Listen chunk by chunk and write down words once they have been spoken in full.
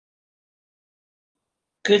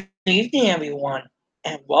Good evening, everyone,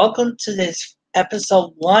 and welcome to this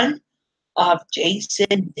episode one of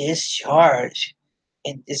Jason Discharge.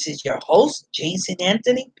 And this is your host, Jason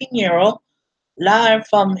Anthony Pinheiro, live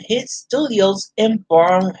from his studios in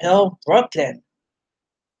Boron Hill, Brooklyn.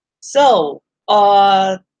 So,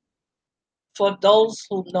 for those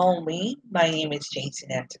who know me, my name is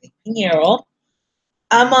Jason Anthony Pinheiro.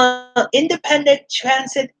 I'm an independent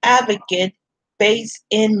transit advocate based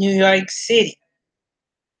in New York City.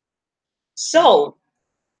 So,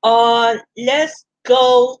 let's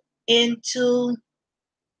go into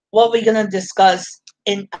what we're gonna discuss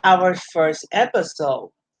in our first episode.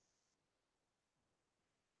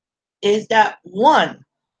 Is that one?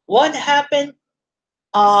 What happened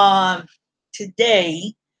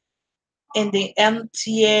today in the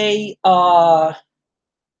MTA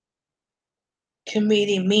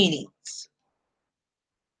committee meetings?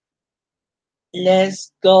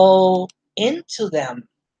 Let's go into them,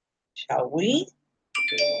 shall we?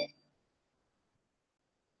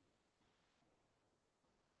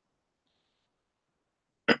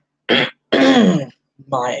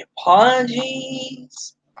 My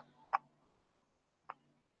apologies.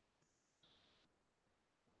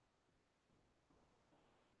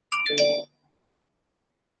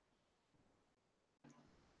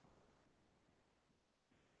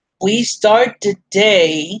 We start the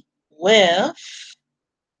day with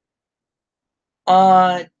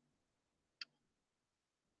uh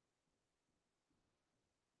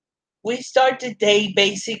we start the day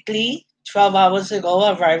basically 12 hours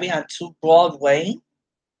ago arriving at 2 Broadway.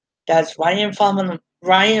 That's right in front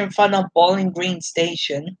of Bowling Green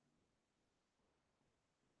Station.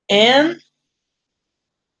 And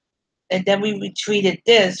and then we retweeted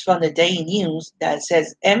this from the Daily News that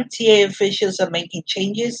says MTA officials are making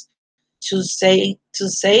changes to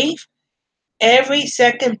save every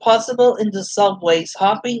second possible in the subways,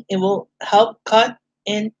 hoping it will help cut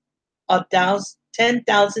in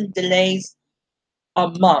 10,000 delays a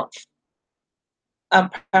month.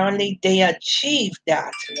 Apparently, they achieved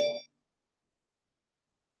that.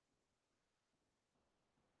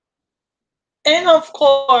 And of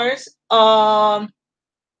course,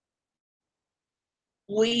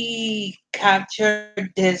 we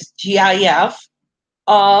captured this GIF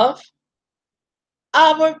of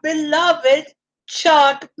our beloved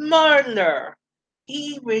Chuck Murler.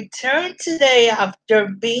 He returned today after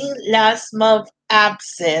being last month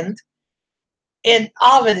absent, and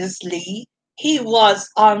obviously, he was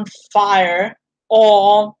on fire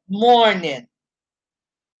all morning.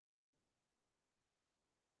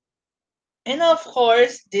 And of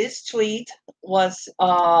course, this tweet was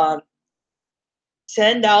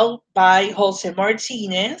sent out by Jose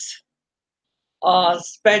Martinez,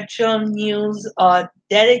 Spectrum News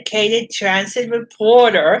dedicated transit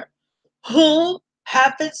reporter who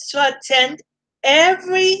happens to attend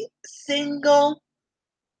every single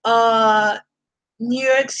uh, New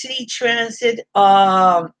York City Transit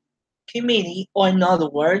committee, or in other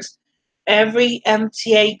words, every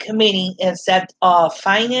MTA committee except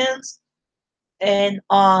finance and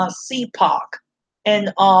CPOC,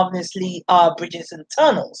 and obviously bridges and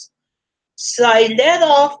tunnels. So I led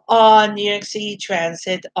off New York City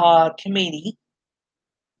Transit committee,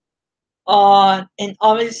 and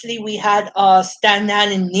obviously we had Stan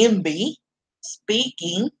and NIMBY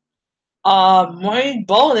speaking. Murray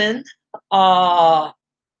Bowen, uh,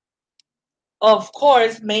 of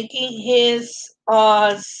course, making his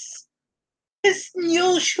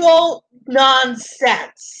usual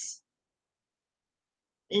nonsense.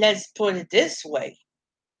 Let's put it this way: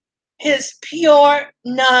 his pure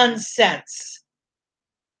nonsense.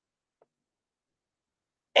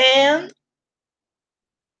 And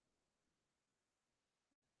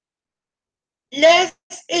let's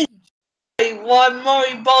enjoy what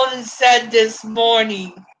Murray Bowen said this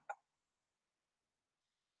morning.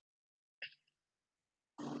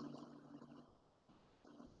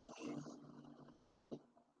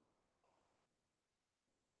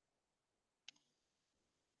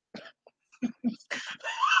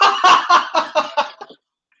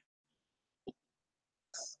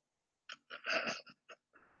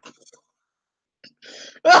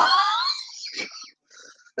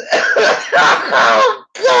 Oh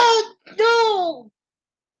God, no!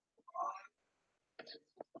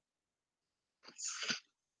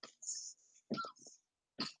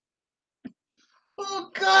 Oh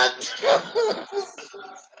God!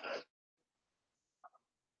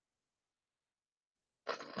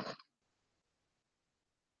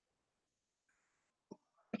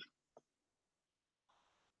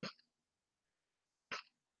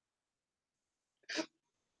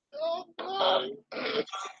 Oh God!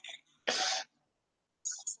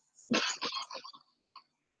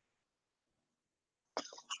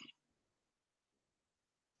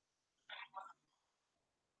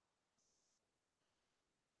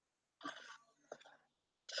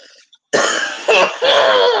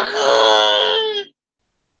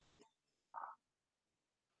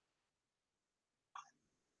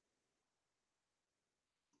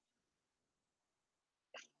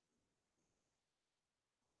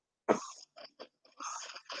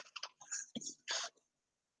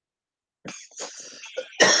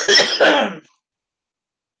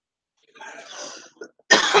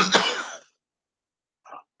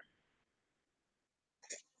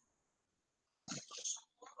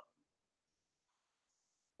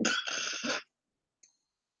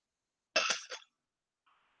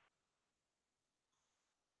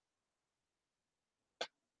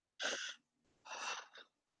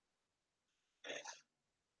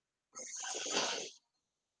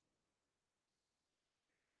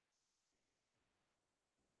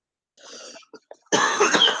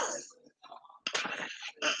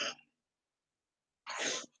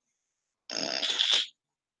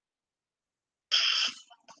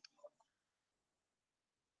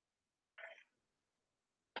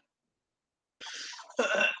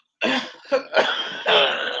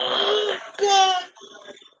 God,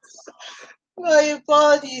 my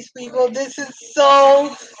apologies, people. This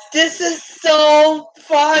is so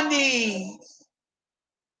funny.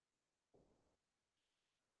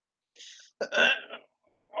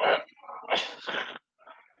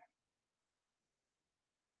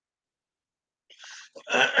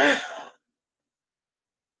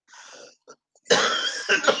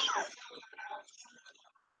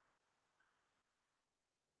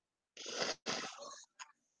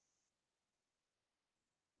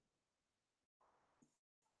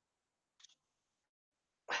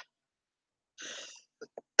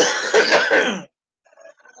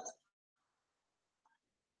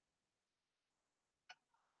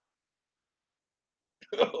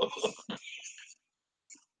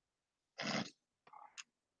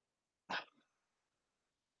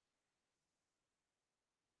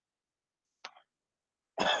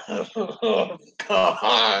 Oh,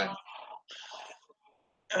 God.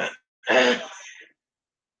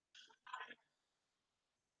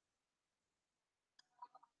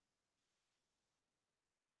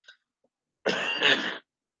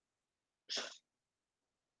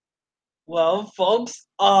 Well, folks,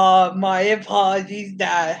 my apologies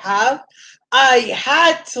that I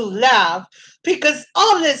had to laugh because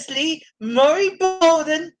honestly, Murray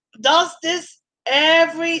Bowden does this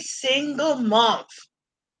every single month.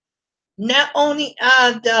 Not only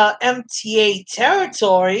at the MTA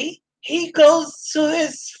territory, he goes to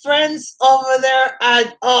his friends over there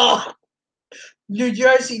at New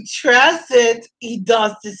Jersey Transit. He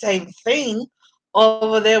does the same thing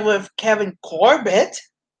over there with Kevin Corbett.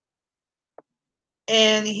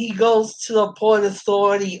 And he goes to the Port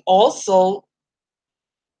Authority also,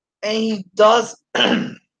 and he does.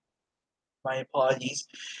 My apologies.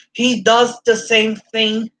 He does the same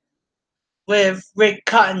thing with Rick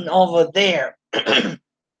Cotton over there.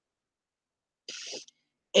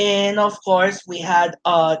 And of course, we had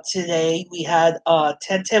today we had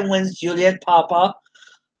 10-10 wins Juliet Papa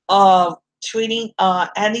treating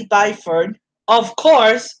Andy Byford. Of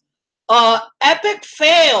course, epic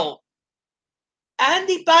fail.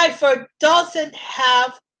 Andy Byford doesn't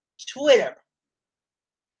have Twitter.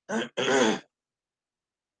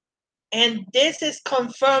 And this is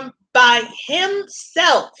confirmed by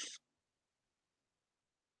himself.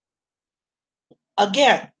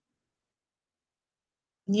 Again,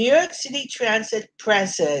 New York City Transit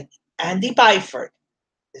President Andy Byford,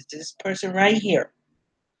 is this person right here,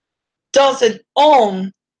 doesn't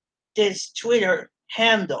own this Twitter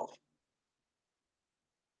handle.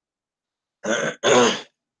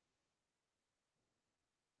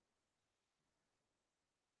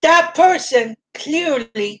 That person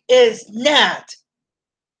clearly is not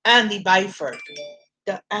Andy Byford.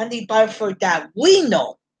 The Andy Byford that we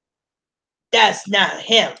know, that's not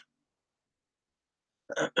him.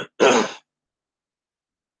 But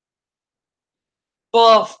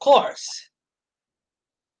of course,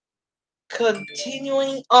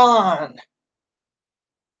 continuing on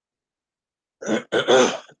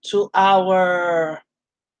to our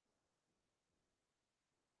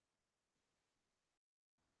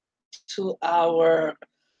to our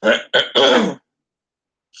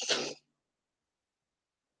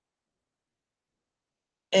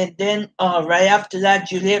and then right after that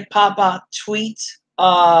Juliet Papa tweets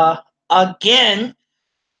again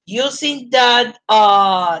using that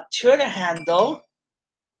Twitter handle,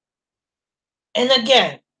 and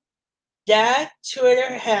again that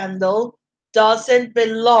Twitter handle doesn't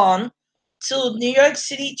belong to New York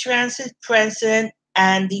City Transit President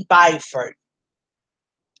Andy Byford.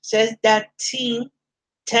 Says that team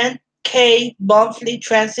 10K monthly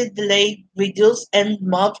transit delay reduced in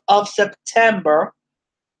month of September.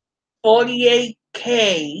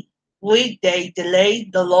 48K weekday delay,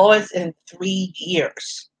 the lowest in 3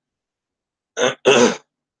 years. And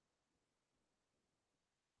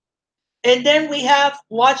then we have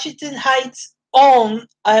Washington Heights' own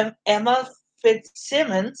Emma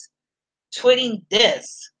Fitzsimmons tweeting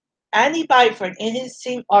this. Andy Byford and his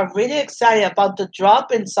team are really excited about the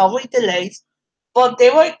drop in subway delays, but they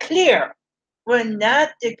were clear. We're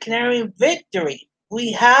not declaring victory.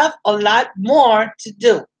 We have a lot more to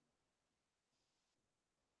do.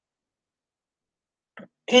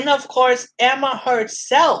 And of course, Emma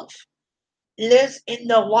herself lives in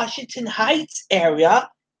the Washington Heights area,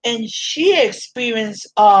 and she experienced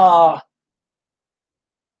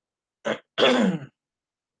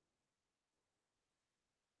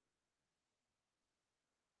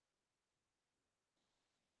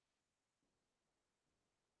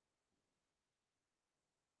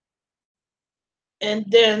and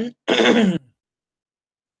then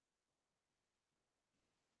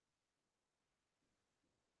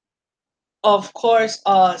of course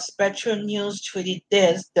Spectrum News tweeted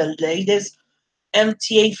this: the latest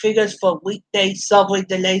MTA figures for weekday subway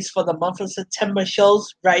delays for the month of September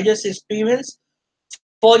shows riders experienced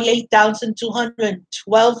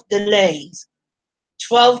 48,212 delays,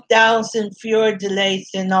 12,000 fewer delays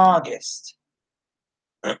in August.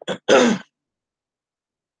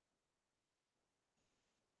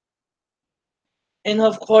 And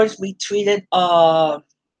of course, we tweeted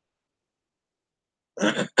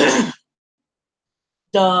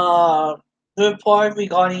the report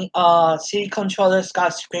regarding City Controller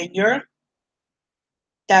Scott Springer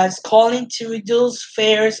that's calling to reduce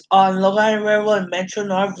fares on Long Island Railroad and Metro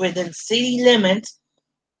North within city limits,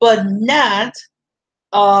 but not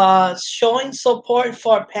showing support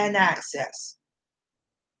for pen access.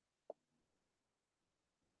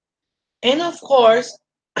 And of course,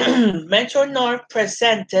 Metro North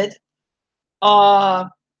presented a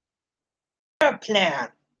plan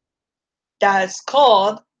that's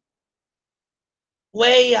called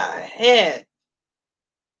Way Ahead.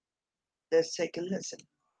 Let's take a listen.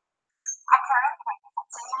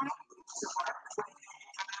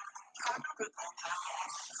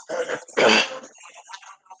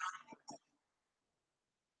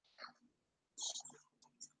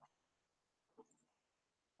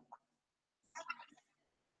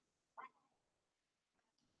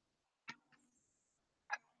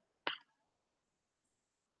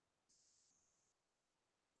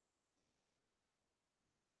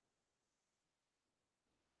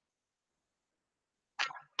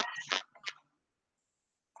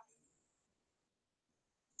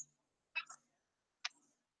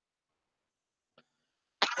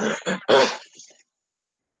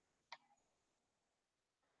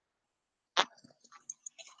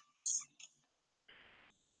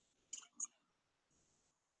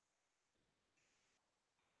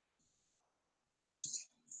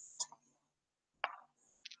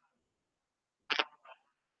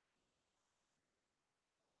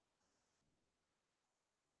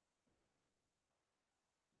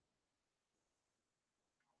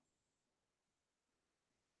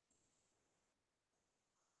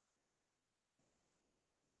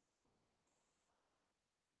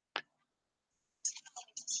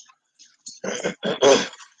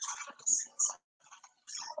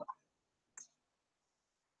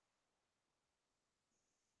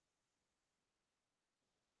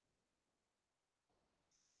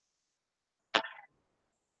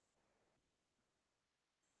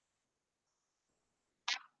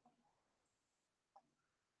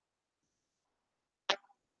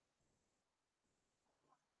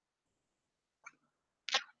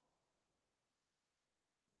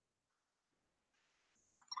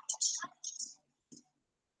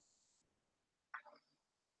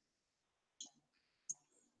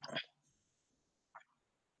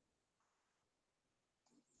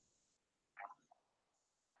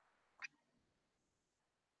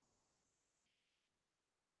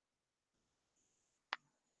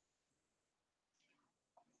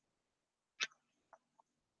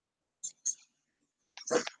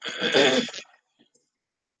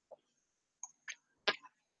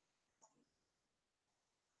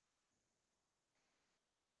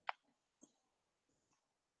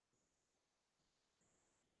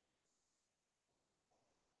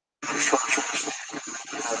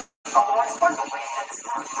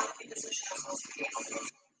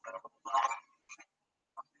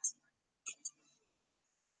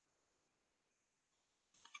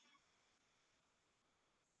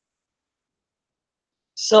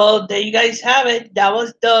 So there you guys have it. That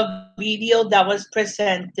was the video that was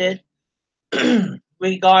presented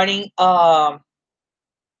regarding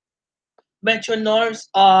Metro North's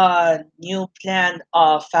new plan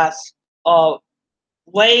fast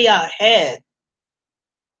way ahead.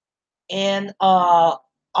 And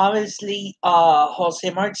obviously Jose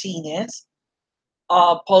Martinez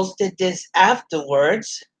posted this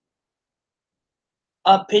afterwards.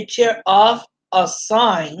 a picture of a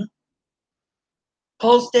sign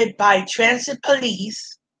posted by transit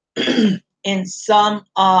police in some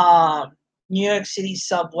New York City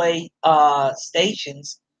subway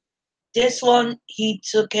stations. This one, he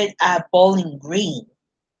took it at Bowling Green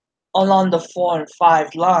along the 4 and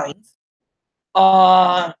 5 line.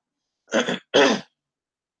 Uh,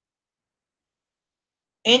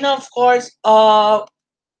 and of course,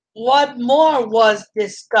 what more was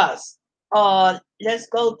discussed? Let's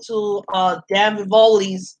go to Dan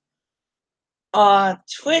Rivoli's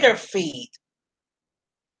Twitter feed.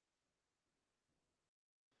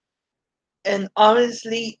 And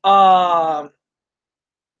obviously,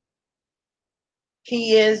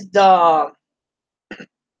 he is the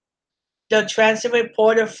transit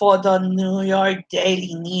reporter for the New York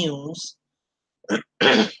Daily News.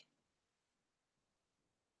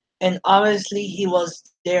 And obviously, he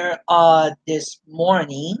was there this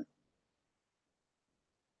morning.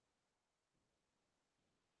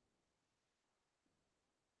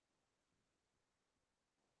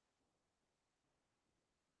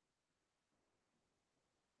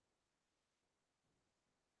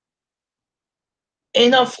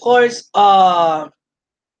 And of course,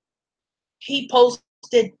 he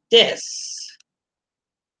posted this.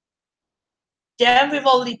 Dan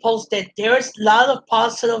Rivoli posted, there's a lot of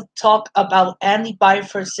positive talk about Andy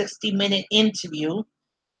Byford's 60-minute interview.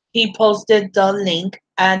 He posted the link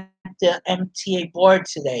at the MTA board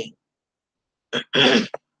today.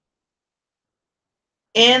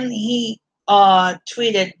 And he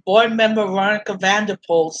tweeted, board member Veronica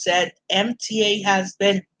Vanderpool said MTA has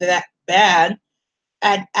been bad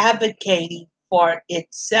at advocating for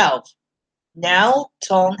itself. Now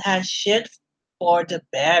tone has shifted for the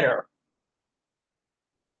better.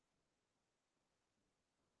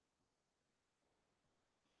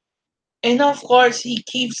 And of course, he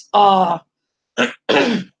keeps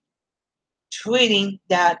tweeting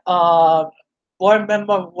that board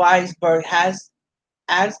member Weisberg has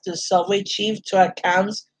asked the subway chief to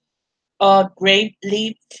account a great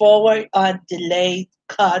leap forward on delayed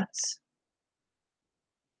cuts.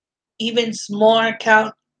 Even small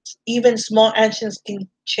account, even small actions can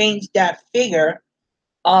change that figure.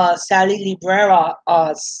 Sally Librera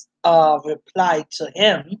replied to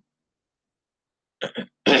him.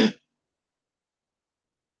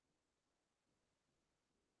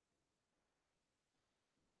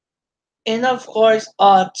 And of course,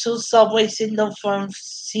 two subway signal firms,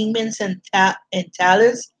 Siemens and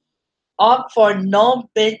Thales, opt for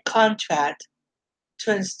no-bid contract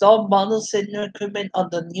to install model signal equipment on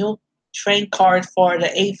the new train cars for the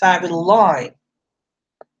 8th Avenue line.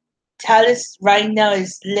 Thales right now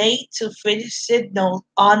is late to finish signal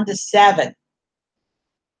on the 7th.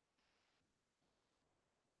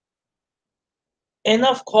 And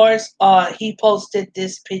of course, he posted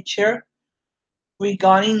this picture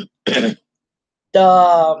regarding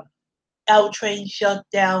the L train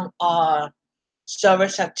shutdown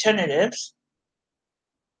service alternatives.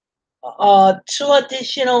 Two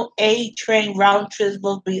additional A train round trips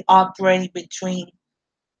will be operating between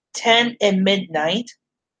 10 and midnight.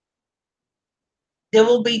 There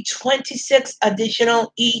will be 26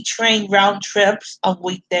 additional E train round trips on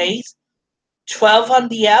weekdays, 12 on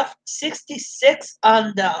the F, 66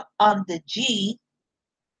 on the G.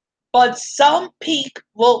 But some peak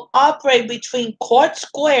will operate between Court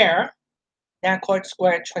Square, now Court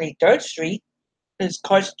Square 23rd Street, because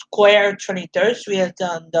Court Square 23rd Street is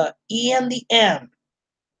on the E and the M.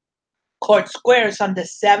 Court Square is on the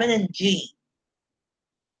 7 and G.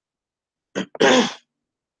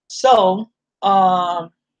 so,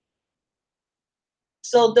 um,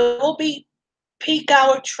 so there will be peak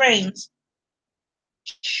hour trains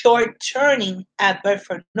short turning at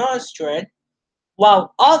Bedford North Street,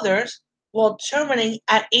 while others will terminate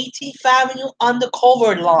at 18th Avenue on the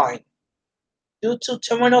Culver line due to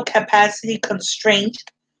terminal capacity constraints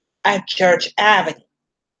at Church Avenue.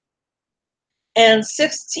 And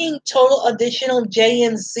 16 total additional J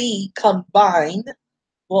and Z combined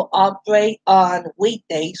will operate on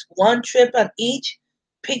weekdays. One trip on each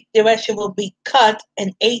peak direction will be cut,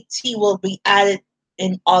 and AT will be added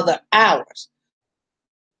in other hours.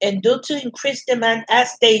 And due to increased demand at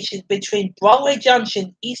stations between Broadway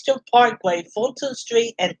Junction, Eastern Parkway, Fulton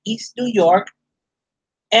Street, and East New York,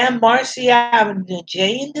 and Marcy Avenue, the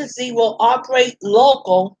J and the Z will operate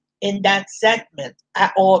local in that segment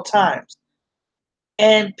at all times.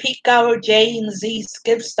 And peak hour J and Z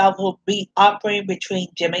skip stop will be operating between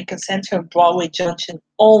Jamaica Center and Broadway Junction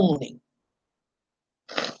only.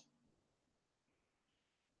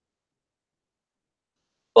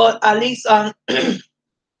 But at least on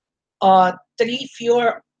three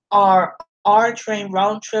fewer are our train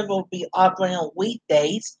round trip will be operating on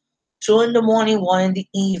weekdays, 2 in the morning, 1 in the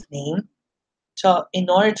evening, in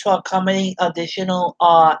order to accommodate additional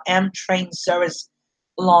M train service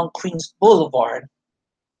along Queens Boulevard.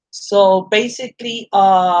 So basically,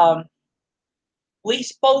 we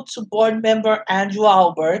spoke to board member Andrew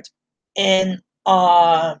Albert, and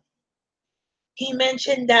he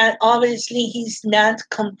mentioned that obviously he's not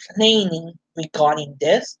complaining regarding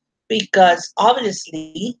this because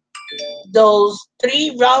obviously those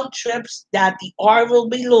 3 round trips that the R will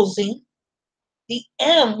be losing, the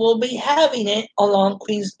M will be having it along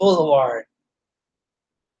Queens Boulevard.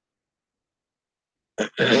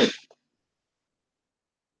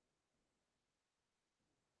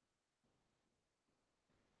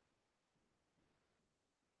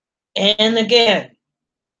 And again,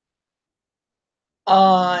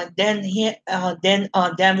 Dan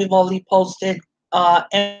Vivaldi posted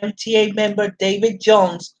MTA member David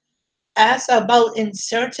Jones asked about in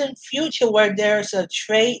certain future where there's a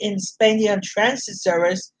trade in spending on transit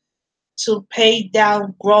service to pay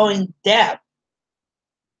down growing debt.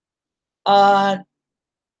 Uh,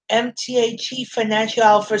 MTA Chief Financial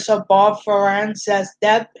Officer Bob Ferran says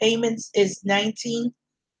debt payments is 19%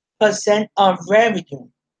 of revenue.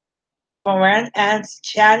 Ferran adds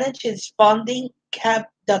challenge is funding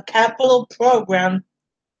the capital program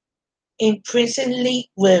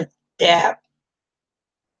increasingly with debt.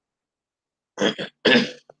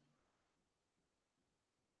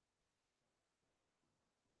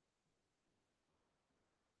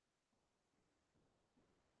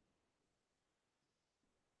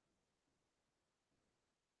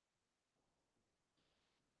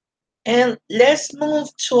 And let's move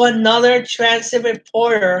to another transit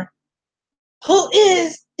reporter who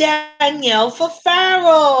is Danielle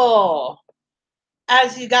Fafaro.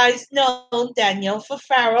 As you guys know, Danielle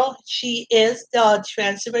Fafaro, she is the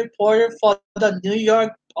transit reporter for the New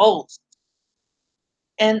York Post.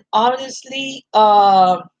 And obviously,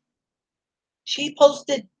 she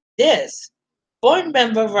posted this. Board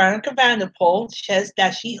member Veronica Vanderpool says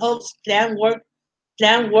that she hopes planned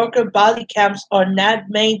worker body cams are not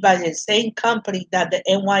made by the same company that the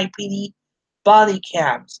NYPD body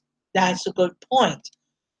cams. That's a good point.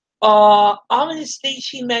 Obviously,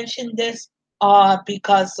 she mentioned this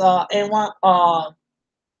because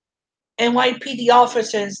NYPD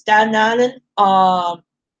officer in Staten Island,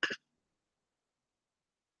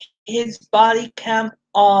 his body cam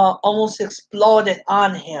almost exploded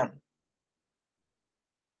on him.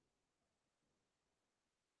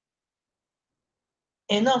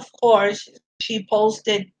 And of course, she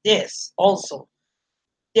posted this also.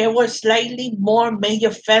 There were slightly more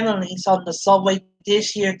major felonies on the subway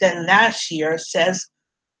this year than last year, says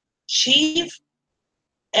Chief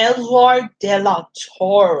Edward de la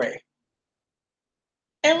Torre.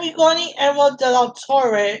 And regarding Edward de la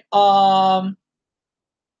Torre,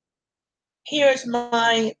 here's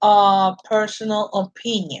my personal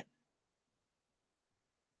opinion.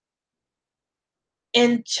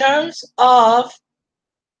 In terms of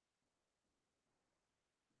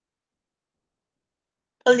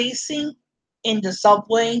policing in the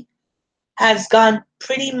subway has gone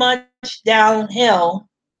pretty much downhill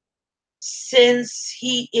since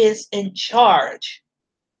he is in charge.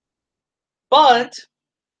 But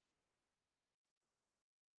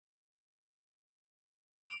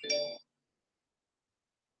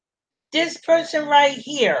this person right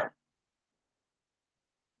here,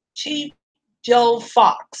 Chief Joe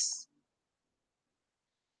Fox,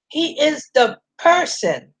 he is the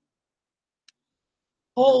person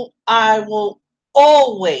who I will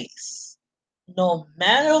always, no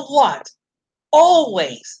matter what,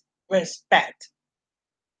 always respect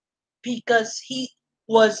because he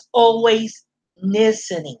was always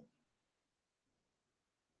listening,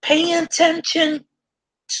 paying attention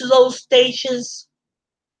to those stations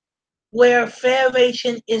where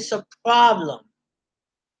federation is a problem.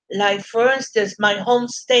 Like, for instance, my home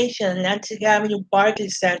station, Atlantic Avenue Barclay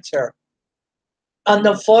Center, on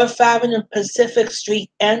the 4th Avenue Pacific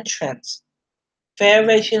Street entrance.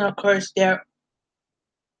 Federation occurs there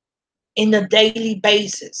in a daily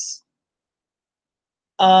basis.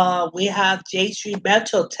 We have J Street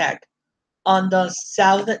Metro Tech on the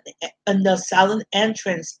southern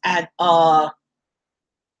entrance at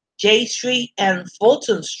J Street and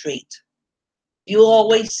Fulton Street. You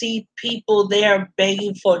always see people there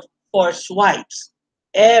begging for swipes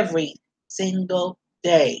every single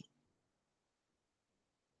day.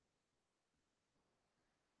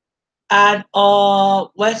 At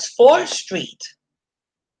West 4th Street,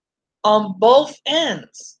 on both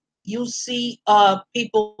ends, you see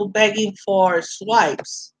people begging for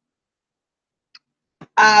swipes.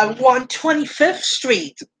 at 125th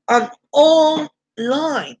Street on all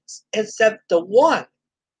lines except the one.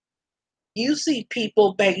 You see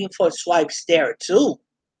people begging for swipes there too.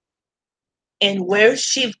 And where's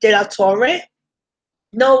Chief de la Torre?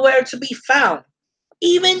 Nowhere to be found.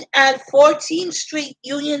 Even at 14th Street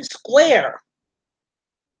Union Square,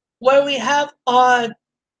 where we have a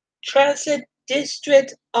transit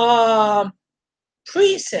district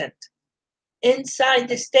precinct inside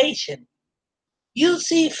the station, you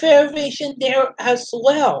see Federation there as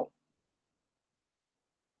well.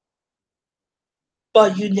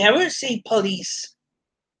 But you never see police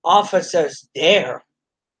officers there. Of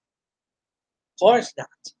course not.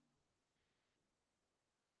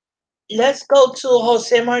 Let's go to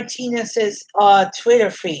Jose Martinez's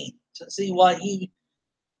Twitter feed to see what he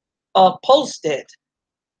posted.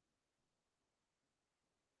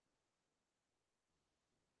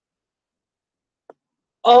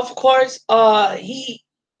 Of course, he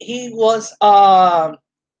was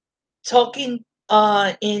talking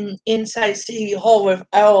in inside City Hall with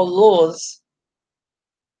Errol Lewis,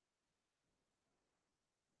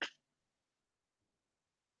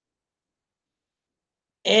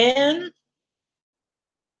 and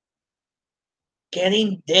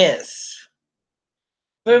getting this.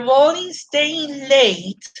 Rivoli staying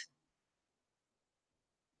late,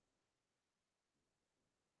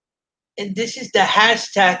 and this is the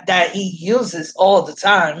hashtag that he uses all the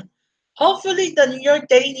time. Hopefully, the New York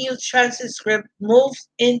Daily News transcript moves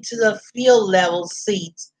into the field level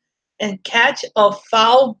seats and catch a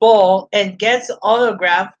foul ball and gets an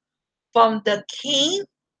autograph from the king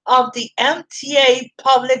of the MTA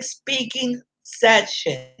public speaking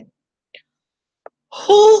session.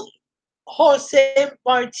 Who Jose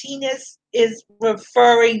Martinez is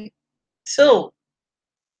referring to?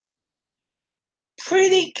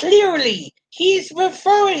 Pretty clearly, he's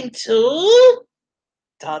referring to.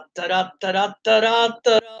 Da, da, da, da, da, da,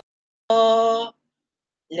 da, da.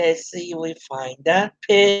 Let's see if we find that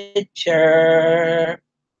picture.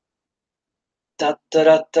 Da, da,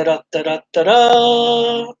 da, da, da, da, da, da,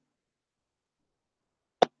 da.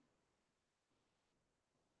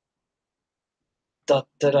 Da,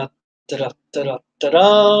 da, da, da, da, da, da,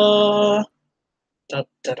 da. Da,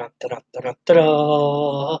 da, da, da, da, da,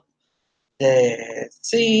 da. Let's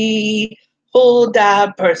see who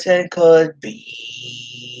that person could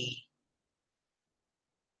be.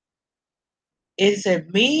 Is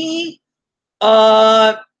it me?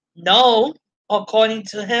 Uh, no. According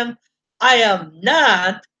to him, I am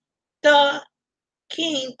not the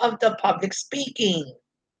king of the public speaking.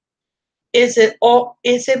 Is it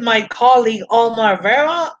my colleague Omar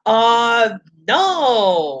Vera?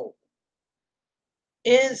 No,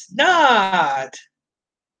 it's not.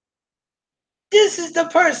 This is the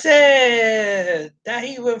person that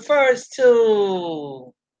he refers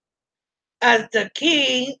to as the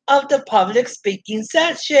king of the public speaking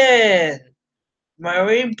session,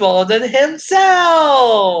 Murray Bolden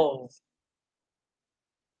himself.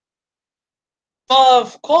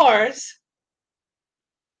 Of course,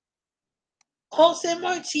 Jose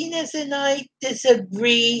Martinez and I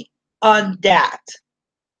disagree on that.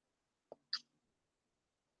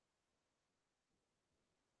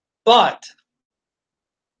 But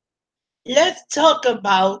let's talk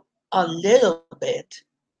about a little bit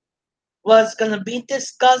what's going to be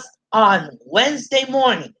discussed on Wednesday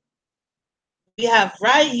morning. We have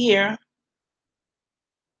right here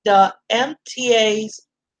the MTA's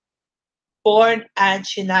board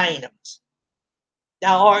action items. There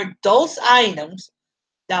are those items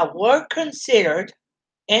that were considered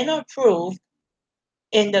and approved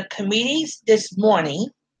in the committees this morning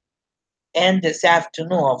and this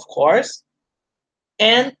afternoon, of course,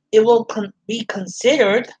 and it will be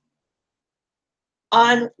considered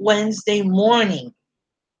on Wednesday morning.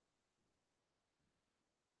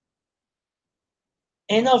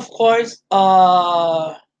 And of course,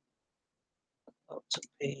 go to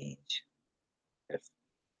page.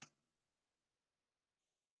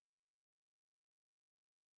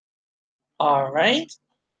 All right.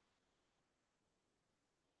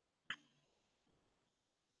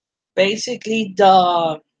 Basically,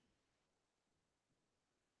 the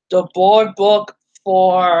board book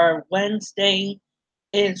for Wednesday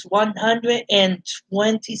is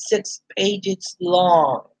 126 pages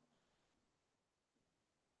long.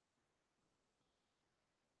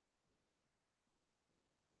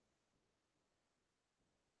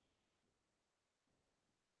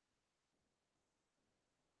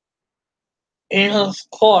 And of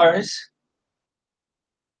course,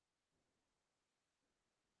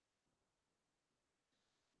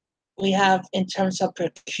 we have in terms of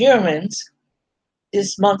procurements,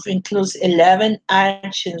 This month includes 11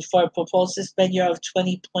 actions for a proposed spending of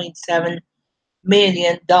 $20.7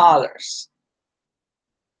 million.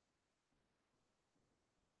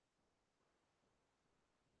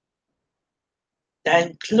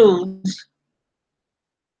 That includes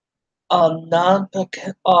a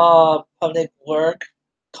non-public work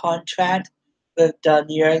contract with the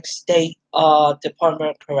New York State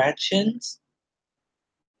Department of Corrections.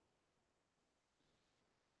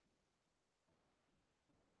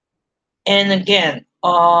 And again,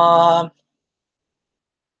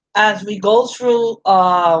 as we go through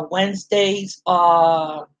Wednesday's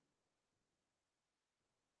board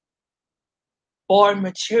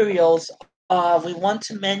materials, we want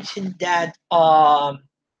to mention that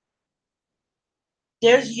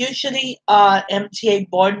there's usually MTA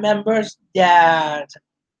board members that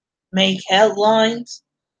make headlines.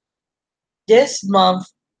 This month,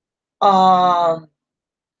 um,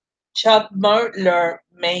 Chuck Mertler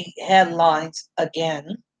made headlines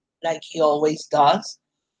again, like he always does,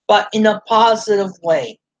 but in a positive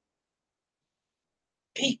way.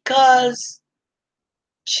 Because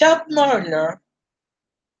Chuck Mertler,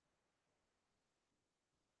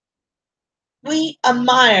 we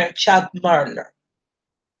admire Chuck Mertler,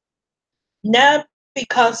 not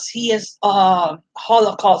because he is a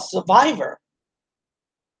Holocaust survivor,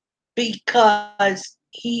 because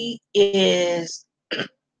he is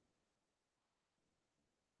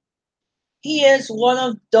one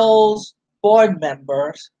of those board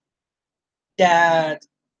members that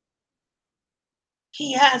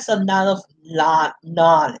he has a lot of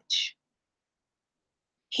knowledge.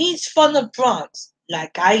 He's from the Bronx,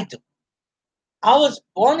 like I do. I was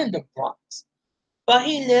born in the Bronx, but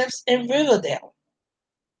he lives in Riverdale,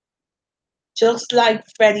 just like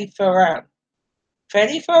Freddie Farrell.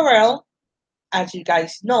 Freddie Farrell, as you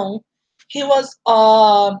guys know, he was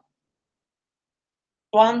a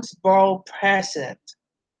Bronx borough president.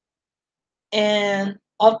 And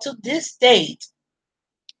up to this date,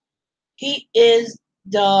 he is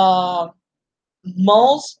the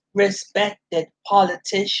most respected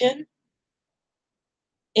politician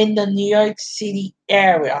in the New York City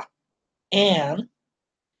area. And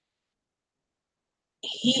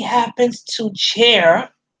he happens to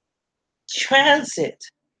chair transit.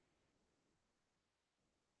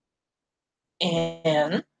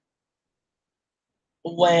 And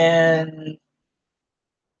when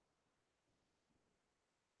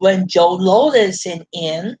when Joe Lotus is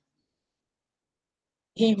in,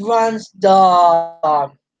 he runs the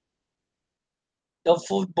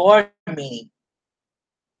food board meeting.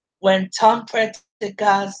 When Tom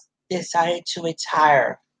Pretigas decided to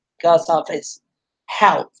retire because of his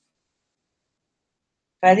health,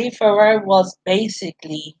 Freddie Ferrer was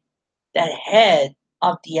basically the head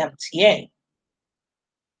of the MTA.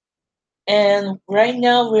 And right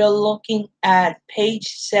now we're looking at page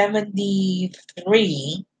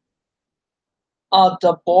 73 of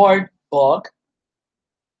the board book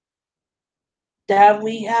that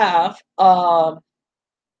we have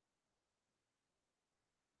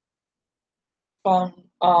from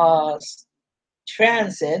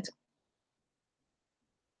transit,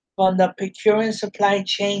 from the Procurement Supply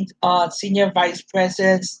Chain Senior Vice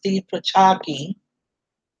President Steve Prochaki.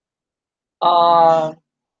 Uh,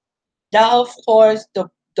 now, of course,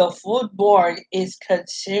 the food board is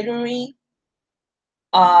considering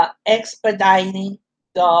expediting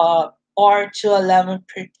the R211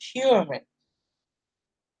 procurement.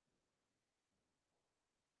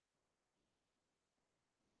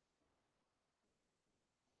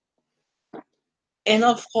 And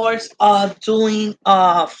of course, doing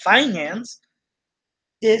finance,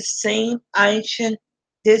 this same action,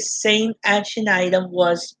 this same action item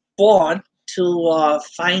was brought to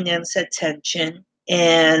finance attention,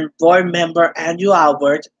 and board member Andrew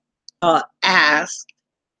Albert asked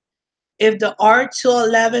if the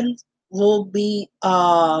R211 will be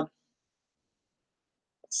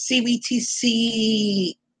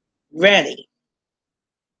CBTC ready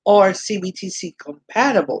or CBTC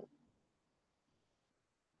compatible.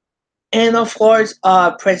 And of course,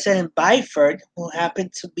 President Byford, who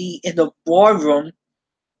happened to be in the boardroom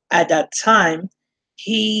at that time,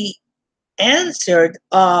 he answered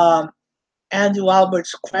Andrew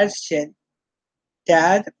Albert's question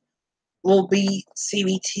that will be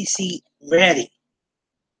CBTC ready.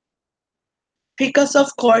 Because,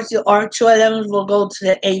 of course, the R211 will go to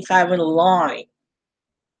the A5 line.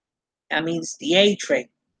 That means the A train.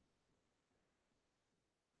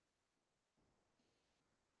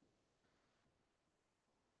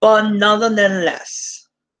 But nonetheless,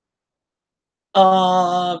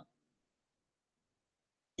 uh,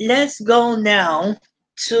 let's go now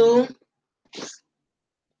to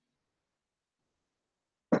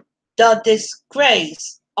the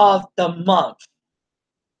disgrace of the month.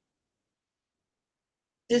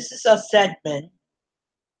 This is a segment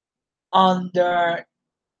under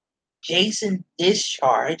Jason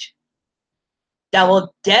Discharge that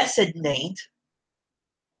will designate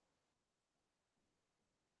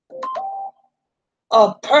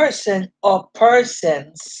a person or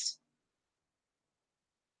persons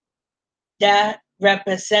that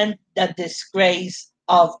represent the disgrace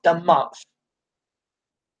of the month.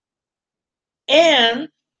 And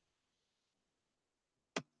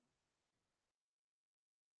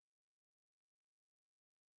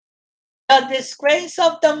the disgrace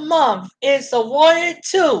of the month is awarded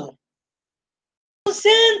to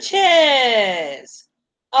Sanchez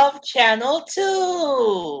of Channel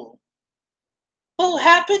 2, who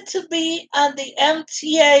happened to be on the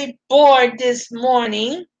MTA board this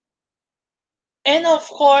morning. And of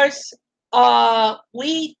course,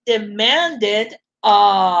 we demanded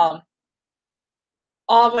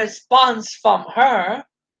a response from her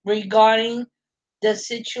regarding the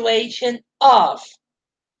situation of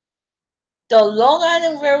the Long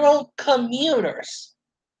Island Railroad commuters.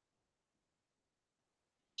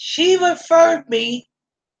 She referred me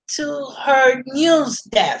to her news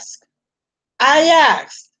desk. I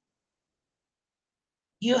asked,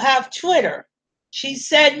 "You have Twitter?" She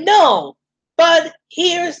said no, but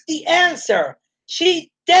here's the answer.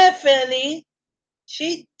 She definitely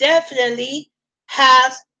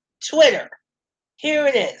has Twitter. Here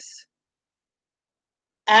it is.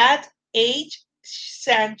 At H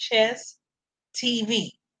Sanchez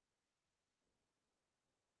TV.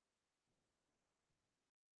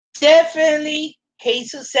 Definitely,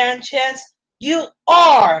 Jesus Sanchez, you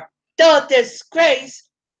are the disgrace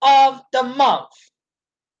of the month.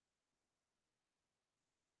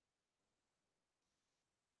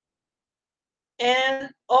 And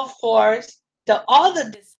of course, the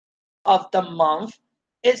other of the month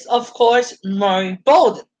is, of course, Murray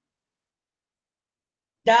Bolden.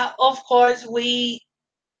 That, of course, we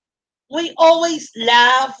always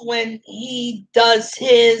laugh when he does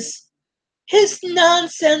his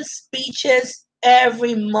nonsense speeches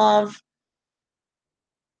every month.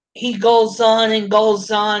 He goes on and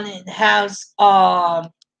has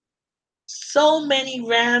so many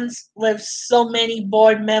rants with so many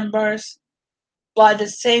board members, but at the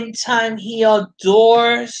same time he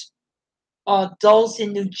adores those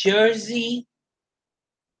in New Jersey.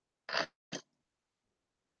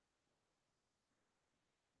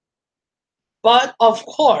 But of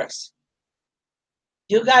course,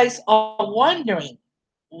 you guys are wondering,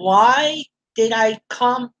 why did I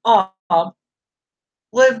come up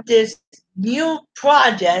with this new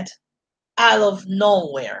project out of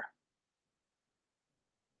nowhere?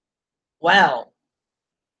 Well,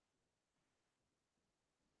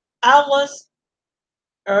 I was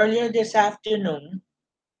earlier this afternoon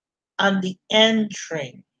on the N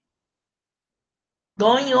train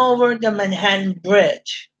going over the Manhattan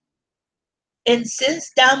Bridge. And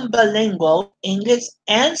since I'm bilingual, English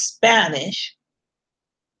and Spanish,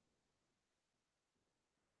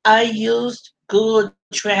 I used Google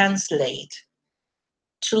Translate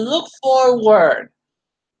to look for a word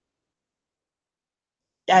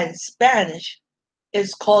that in Spanish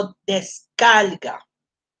is called descarga.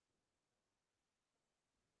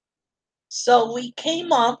 So we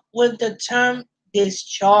came up with the term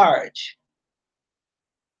discharge.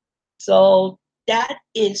 So that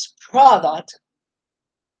is product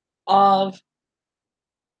of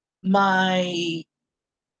my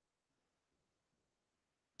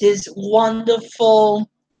this wonderful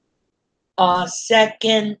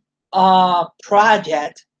second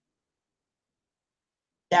project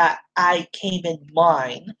that I came in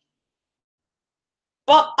mind.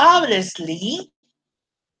 But obviously,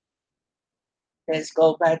 let's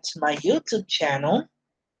go back to my YouTube channel.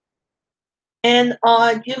 And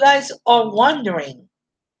you guys are wondering,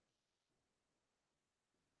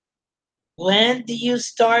 when do you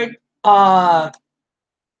start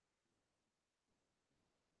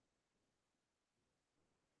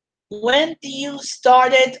when do you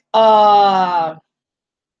started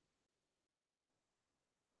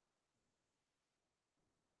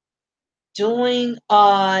doing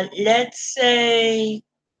let's say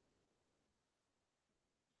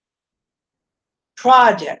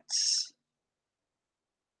projects?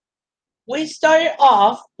 We started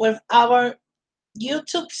off with our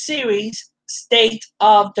YouTube series State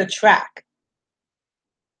of the Track.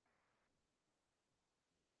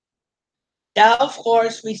 That, of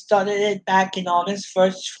course, we started it back in August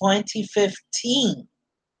 1st, 2015,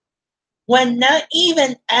 when not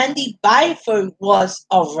even Andy Byford was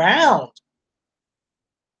around.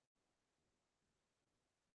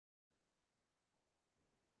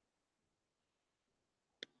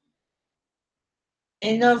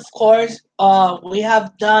 And of course, we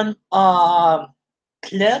have done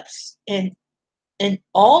clips in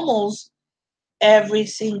almost every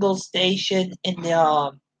single station in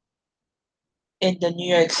the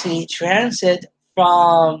New York City Transit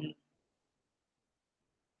from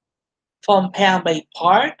Pan Bay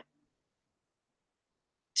Park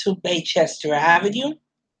to Baychester Avenue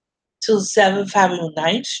to 7th Avenue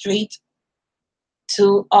 9th Street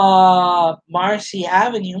to Marcy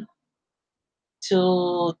Avenue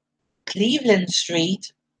to Cleveland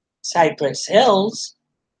Street, Cypress Hills,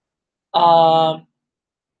 um,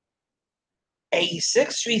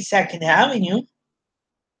 86th Street, 2nd Avenue,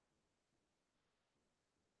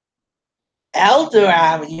 Elder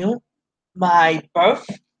Avenue, my birth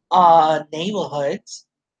neighborhoods,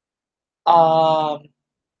 um,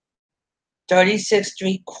 36th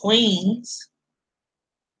Street, Queens,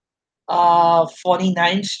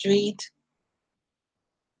 49th Street.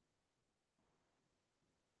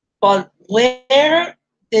 But where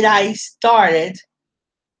did I started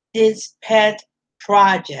this pet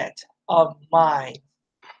project of mine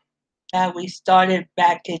that we started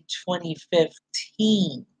back in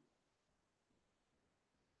 2015?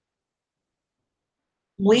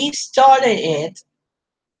 We started it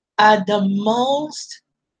at the most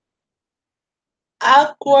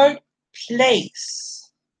awkward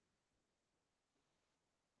place,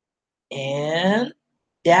 and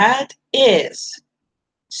that is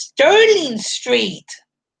Sterling Street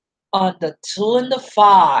on the 2 and the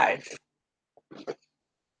 5.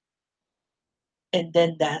 And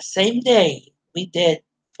then that same day, we did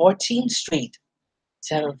 14th Street,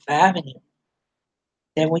 7th Avenue.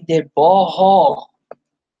 Then we did Ball Hall,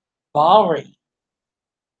 Bowery,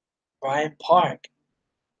 Bryant Park,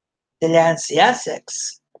 Delancey,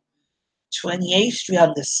 Essex, 28th Street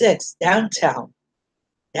on the 6th, downtown,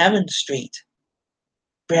 Devon Street,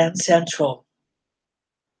 Grand Central,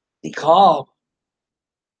 DeKalb,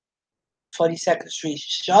 42nd Street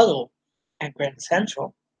Shuttle, and Grand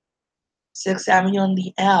Central, 6th Avenue on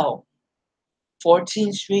the L,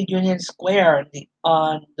 14th Street Union Square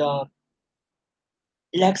on the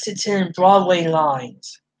Lexington and Broadway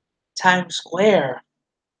lines, Times Square,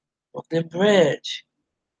 Brooklyn Bridge,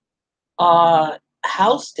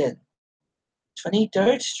 Houston,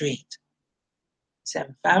 23rd Street,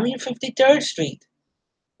 7th Avenue, 53rd Street,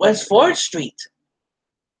 West 4th Street,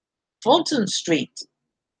 Fulton Street,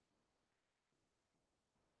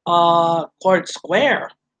 Court Square,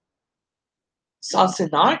 Sauson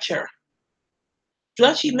Archer,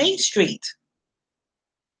 Flushing Main Street,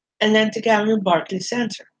 Atlantic Avenue, Barclays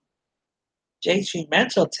Center, J Street,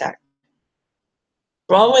 Metro Tech,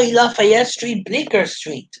 Broadway, Lafayette Street, Bleecker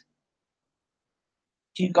Street,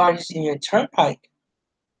 Kew Gardens Union Turnpike,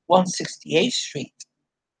 168th Street,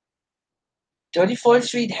 34th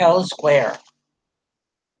Street, Herald Square,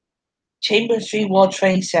 Chambers Street, World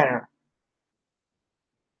Trade Center,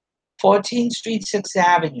 14th Street, 6th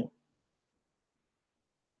Avenue,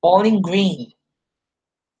 Bowling Green,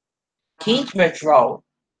 Kingsbridge Road,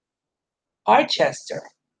 Harchester,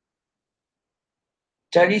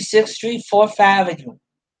 36th Street, 4th Avenue,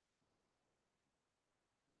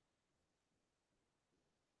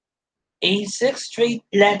 86th Street,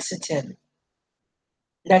 Lexington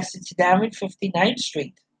Avenue, 59th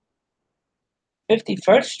Street,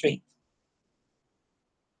 51st Street,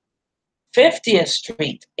 50th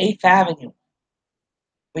Street, 8th Avenue,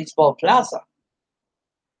 Greensboro Plaza,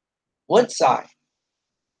 Woodside,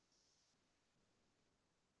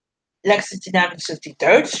 Lexington Avenue,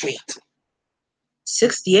 53rd Street,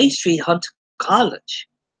 68th Street, Hunter College,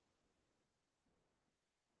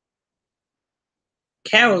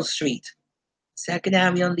 Carroll Street, 2nd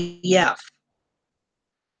Avenue on the F.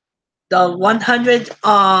 The 100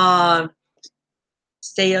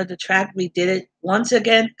 Stay on the Track, we did it once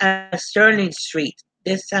again at Sterling Street.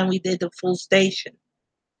 This time we did the full station.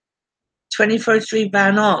 21st Street,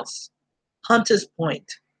 Van Nuys, Hunters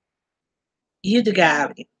Point, Utica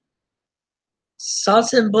Avenue,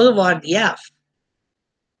 Salson Boulevard on the F,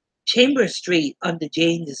 Chambers Street on the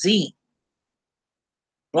J and the Z,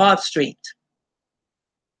 Broad Street,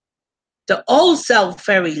 the old South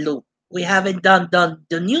Ferry Loop. We haven't done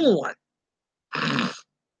the new one.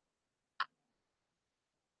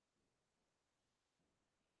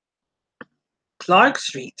 Clark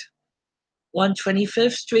Street,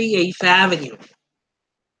 125th Street, 8th Avenue,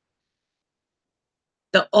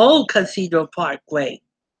 the old Cathedral Parkway,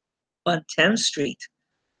 110th Street.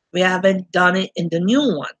 We haven't done it in the new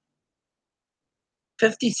one.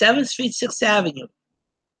 57th Street, 6th Avenue,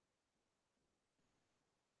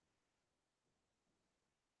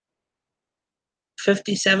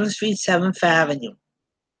 57th Street, 7th Avenue,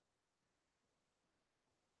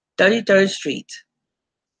 33rd Street,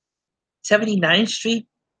 79th Street,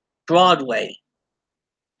 Broadway,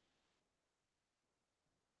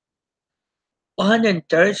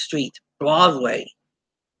 103rd Street, Broadway,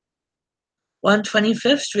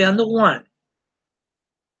 125th Street on the 1,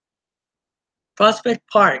 Prospect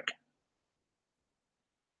Park,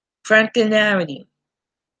 Franklin Avenue,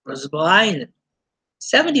 Roosevelt Island,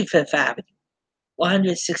 75th Avenue,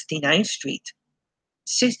 169th Street,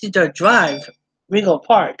 63rd Drive, Regal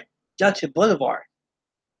Park, Dutcher Boulevard,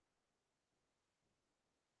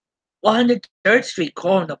 103rd Street,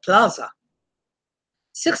 Corona Plaza,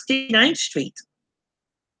 69th Street,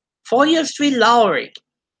 40th Street, Lowry,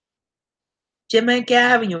 Jamaica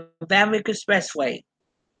Avenue, Van Wyck Expressway,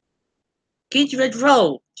 Kingsbridge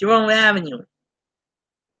Road, Jerome Avenue,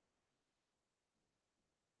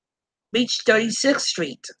 Beach 36th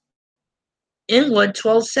Street, Inwood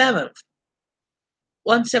 127th,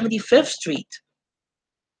 175th Street,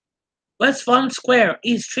 West Farm Square,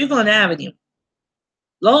 East Trevon Avenue,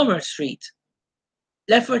 Lomer Street,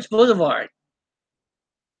 Lethbridge Boulevard,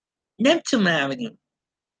 Neptune Avenue,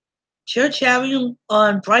 Church Avenue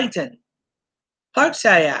on Brighton,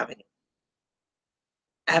 Parkside Avenue,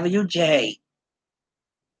 Avenue J,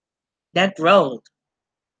 Neck Road,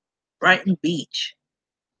 Brighton Beach,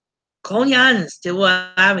 Coney Island,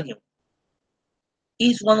 Stillwell Avenue,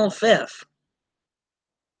 East 105th,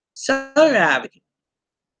 Sutter Avenue,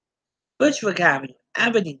 Bushwick Avenue,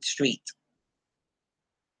 Aberdeen Street,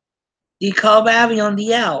 DeKalb Avenue on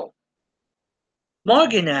the L,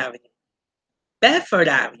 Morgan Avenue, Bedford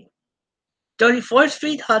Avenue, 34th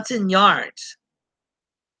Street, Hudson Yards,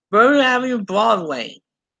 Burr Avenue, Broadway,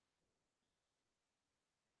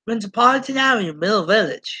 Metropolitan Avenue, Middle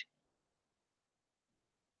Village,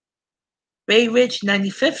 Bay Ridge,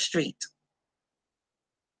 95th Street,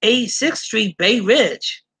 86th Street, Bay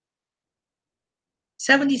Ridge,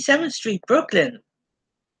 77th Street, Brooklyn,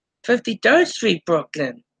 53rd Street,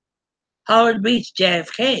 Brooklyn, Howard Beach,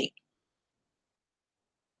 JFK,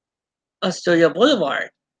 Astoria Boulevard,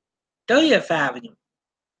 30th Avenue.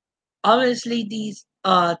 Obviously, these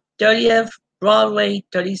 30th, Broadway,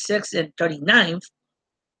 36th, and 39th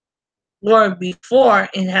were before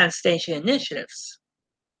enhanced station initiatives.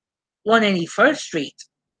 181st Street,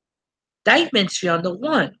 Dykeman Street on the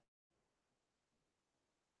 1,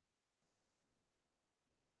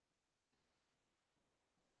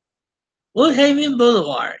 Woodhaven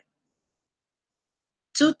Boulevard,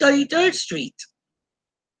 233rd Street,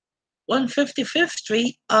 155th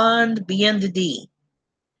Street on the B and the D,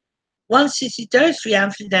 163rd Street,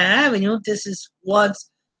 Amsterdam Avenue. This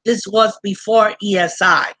was before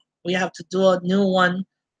ESI. We have to do a new one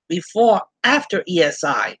after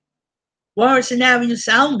ESI. Morrison Avenue,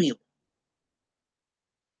 Soundview,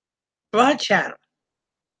 Broad Channel,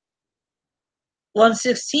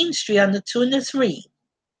 116th Street on the 2 and the 3,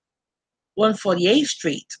 148th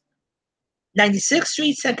Street, 96th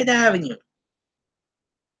Street, 2nd Avenue,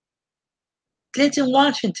 Clinton,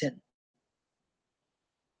 Washington,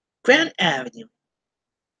 Grant Avenue,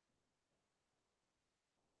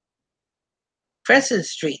 Crescent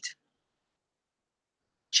Street,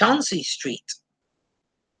 Chauncey Street,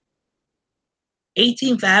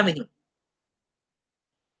 18th Avenue,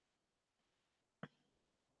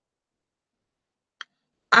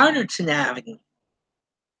 Arlington Avenue,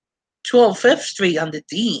 12th Street on the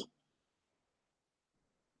D,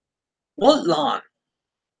 Woodlawn,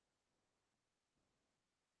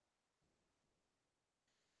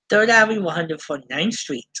 3rd Avenue, 149th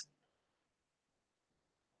Street,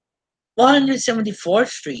 174th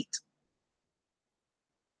Street,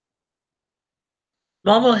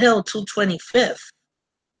 Marble Hill, 225th,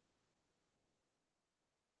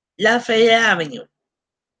 Lafayette Avenue,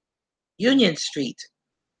 Union Street,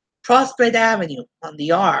 Prospect Avenue on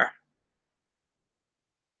the R,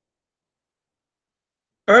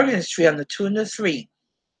 Bergen Street on the 2 and the 3,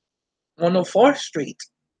 104th Street,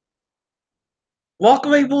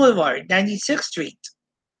 Walkaway Boulevard, 96th Street,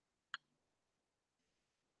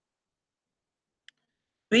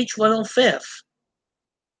 Beach 105th,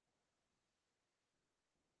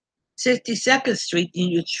 62nd Street,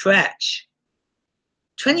 Union Stretch,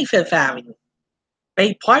 25th Avenue,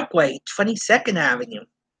 Bay Parkway, 22nd Avenue,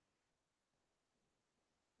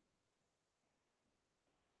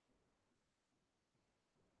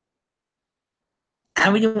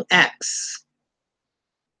 Avenue X,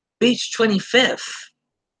 Beach 25th,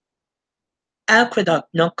 Aqueduct,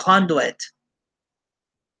 No Conduit,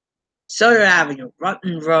 Sutter Avenue,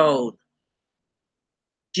 Rutten Road,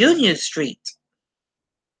 Union Street,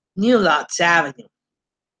 New Lots Avenue,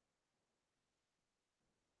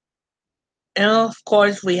 And of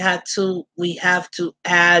course, we have to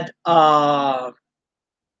add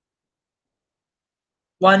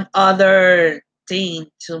one other thing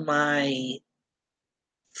to my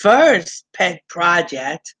first pet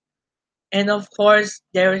project. And of course,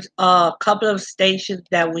 there's a couple of stations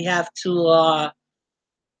that we have to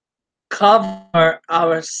cover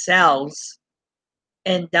ourselves,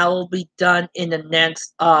 and that will be done in the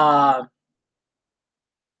next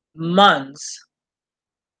months.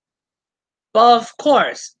 But of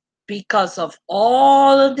course, because of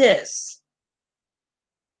all of this,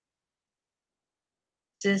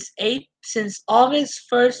 since August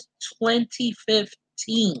 1st,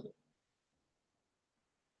 2015,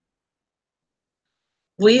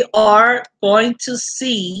 we are going to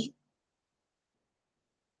see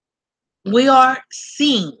we are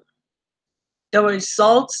seeing the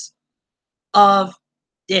results of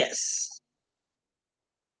this.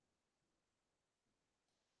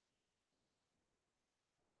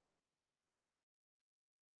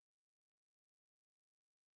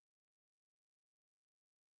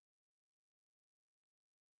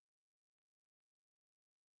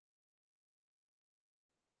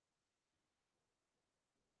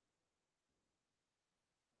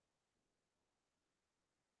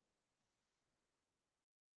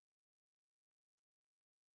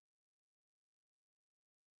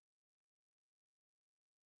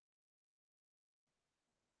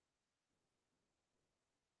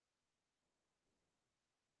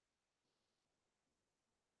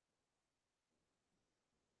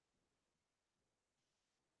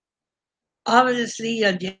 Obviously,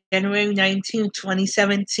 on January 19,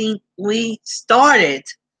 2017, we started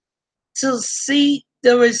to see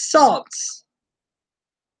the results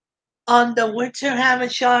on the Winter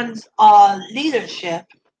Hamilton's leadership,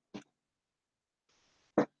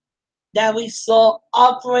 that we saw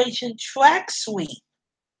Operation Track Sweep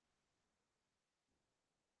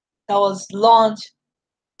that was launched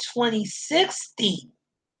 2016,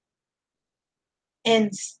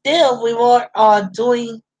 and still we were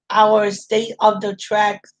doing our state of the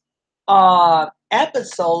track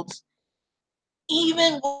episodes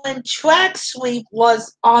even when Track Sweep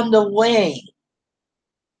was on the way.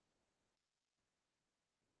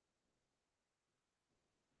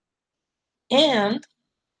 And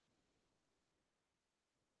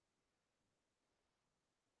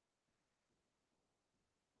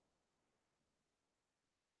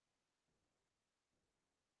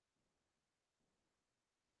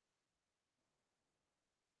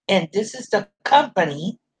this is the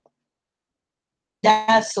company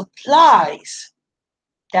that supplies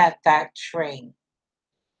that back train.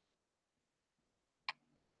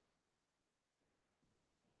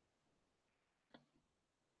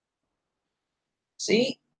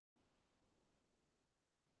 See,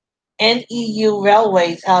 NEU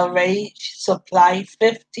Railways already supply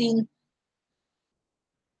 15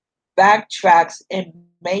 backtracks in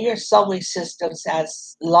major subway systems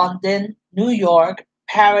as London, New York,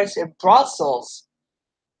 Paris, and Brussels.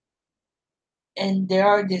 And they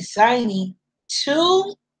are designing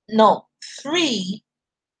two, no, three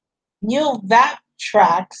new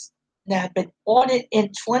backtracks that have been ordered in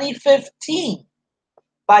 2015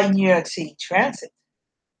 by New York City Transit.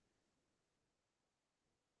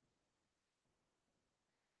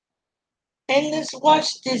 And let's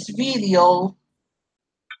watch this video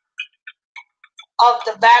of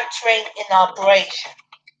the back train in operation.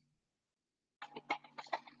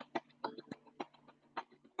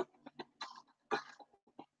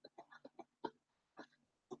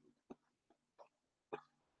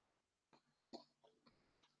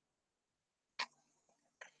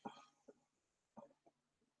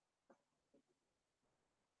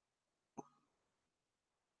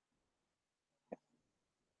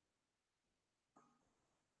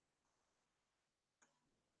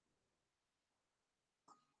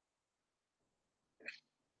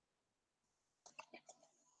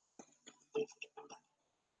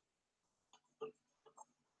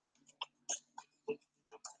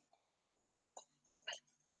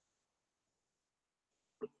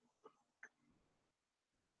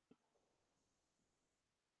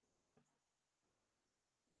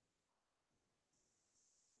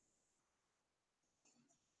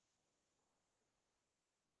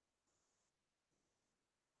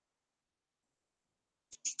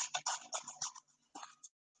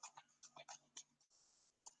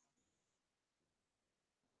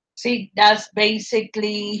 See, that's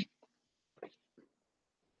basically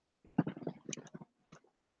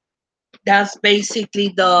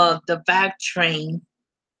the back train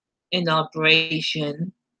in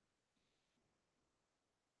operation.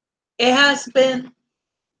 It has been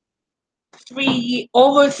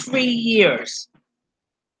over 3 years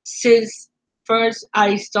since first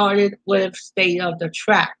I started with State of the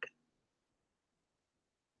Track.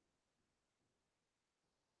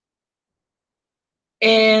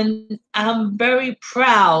 And I'm very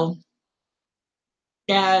proud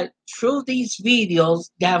that through these videos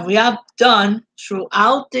that we have done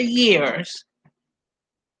throughout the years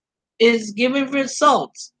is giving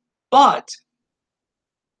results. But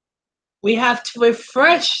we have to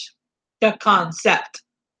refresh the concept.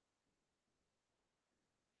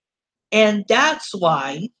 And that's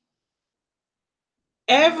why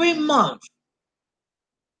every month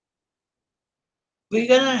we're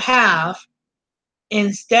going to have,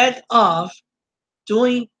 instead of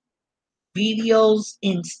doing videos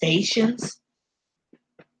in stations,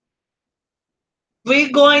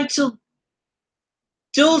 we're going to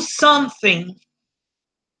do something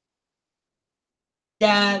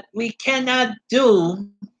that we cannot do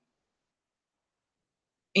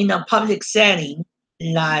in a public setting,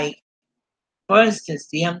 like, for instance,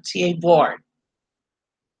 the MTA board,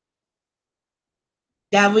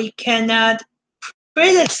 that we cannot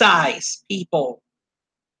criticize people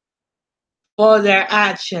for their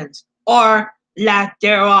actions or lack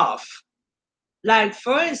thereof. Like,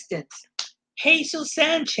 for instance, Jesus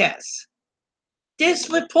Sanchez. This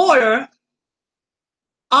reporter,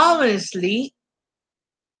 honestly,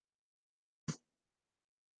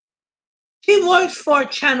 she works for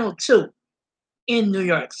Channel 2 in New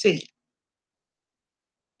York City.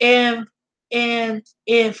 And, and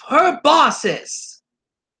if her bosses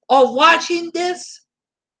are watching this,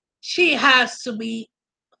 she has to be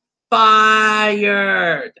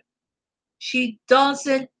fired. She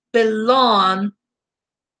doesn't belong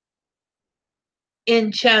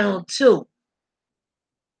in Channel 2.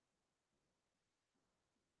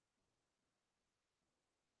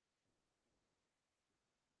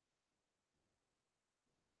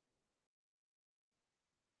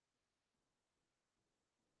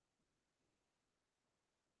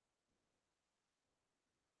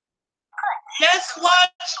 Let's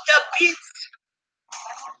watch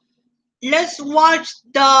let's watch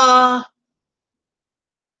the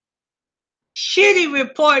shitty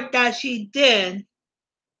report that she did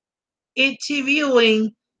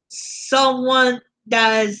interviewing someone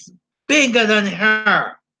that is bigger than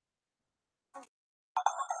her.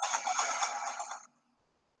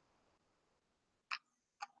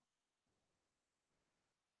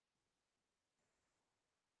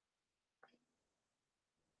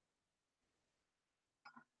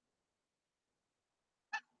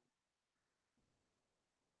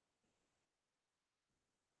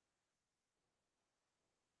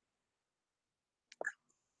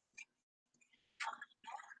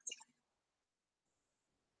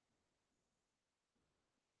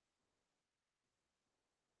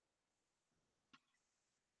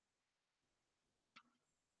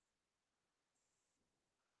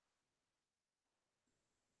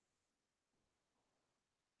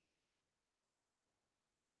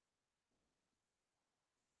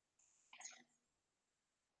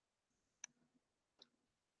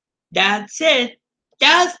 That's it.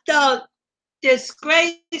 That's the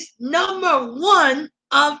disgrace number 1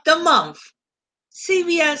 of the month.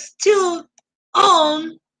 CBS 2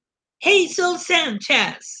 own Hazel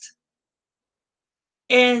Sanchez.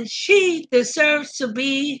 And she deserves to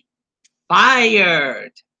be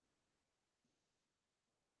fired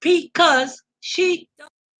because she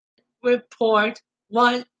doesn't report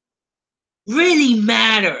what really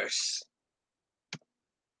matters.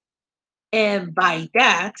 And by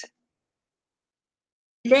that,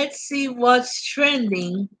 let's see what's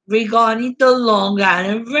trending regarding the Long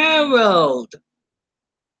Island Railroad.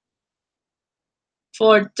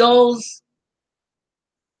 For those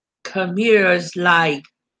commuters like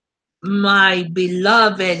my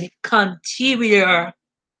beloved contributor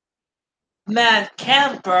Matt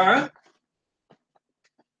Camper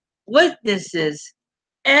witnesses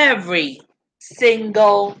every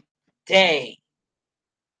single day.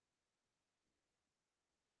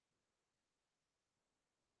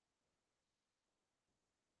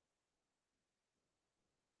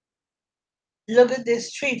 Look at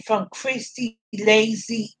this tweet from Christy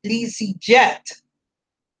Lazy Jet.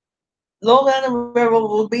 Long Island Railroad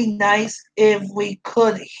would be nice if we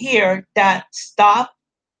could hear that stop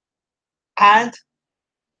at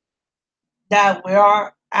that we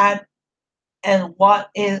are at, and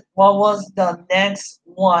what was the next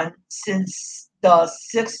one, since the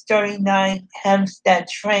 639 Hempstead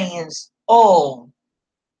train is old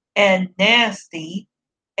and nasty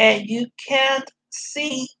and you can't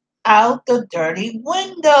see out the dirty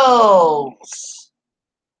windows.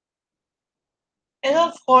 And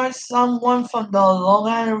of course, someone from the Long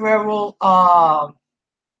Island Railroad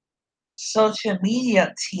social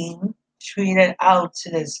media team tweeted out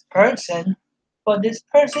to this person, but this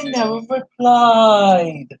person never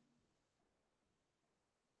replied.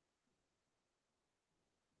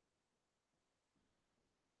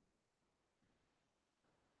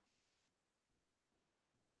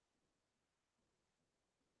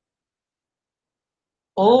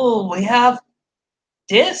 Oh, we have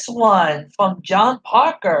this one from John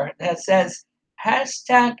Parker that says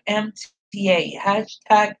hashtag MTA,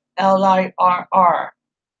 hashtag LIRR.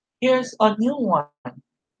 Here's a new one.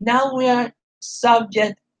 Now we are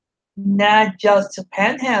subject not just to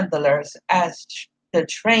panhandlers as the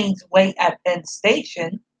trains wait at Penn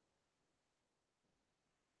Station,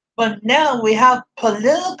 but now we have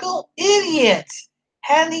political idiots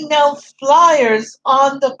handing out flyers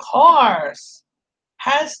on the cars.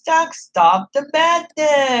 Hashtag stop the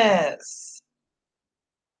madness.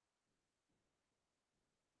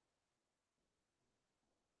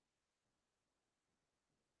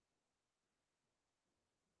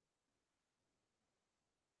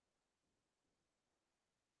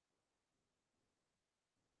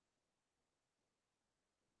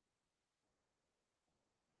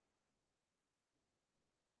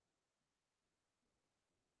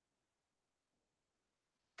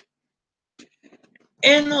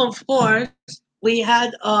 And of course, we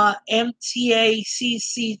had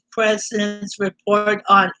MTACC President's report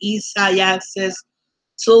on East Side Access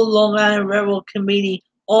to Long Island Railroad Committee.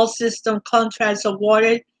 All system contracts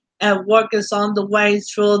awarded and work is on the way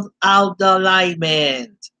throughout the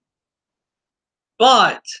alignment.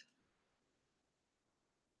 But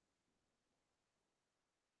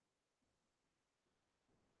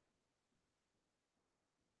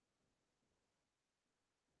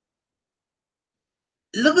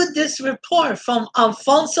look at this report from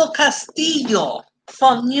Alfonso Castillo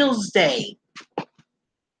from Newsday,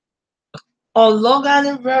 a Long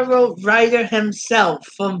Island Railroad writer himself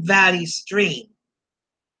from Valley Stream.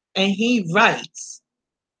 And he writes,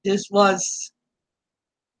 this was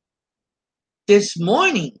this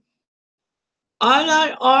morning.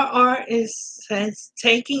 RIRR is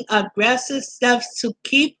taking aggressive steps to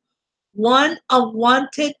keep one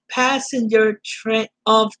unwanted passenger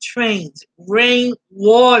of trains,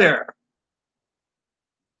 rainwater.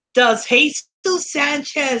 Does Jesus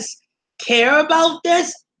Sanchez care about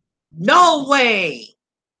this? No way.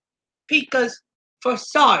 Because for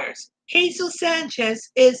starters, Jesus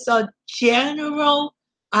Sanchez is a general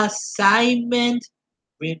assignment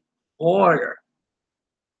reporter.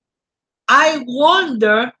 I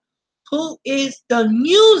wonder who is the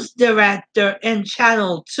news director in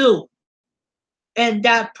Channel 2. And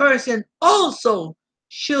that person also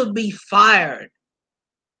should be fired.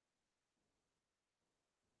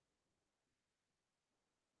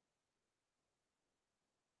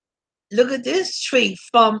 Look at this tweet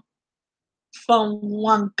from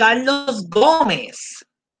Juan Carlos Gomez.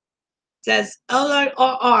 Says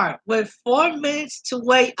LRR with 4 minutes to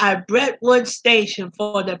wait at Brentwood Station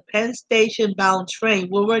for the Penn Station bound train.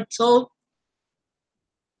 We were told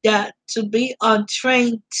that to be on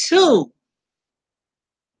train 2,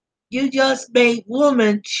 you just made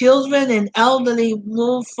women, children, and elderly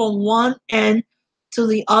move from one end to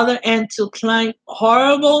the other end to climb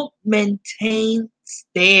horrible maintained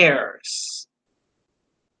stairs.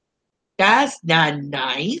 That's not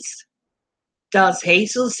nice. Does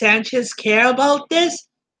Jesus Sanchez care about this?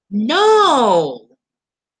 No.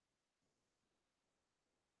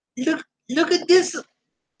 Look at this.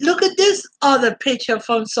 Look at this other picture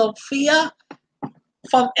from Sophia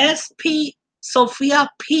from SP Sophia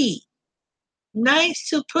P. Nice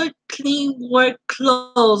to put clean work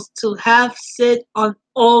clothes to have sit on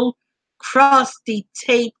old crusty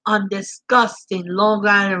tape on disgusting Long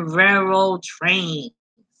Island Railroad train.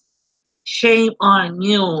 Shame on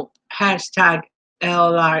you. Hashtag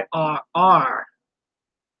LIRR.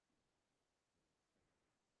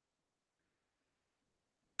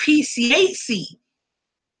 PCAC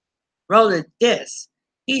wrote it this.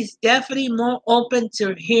 He's definitely more open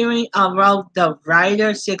to hearing about the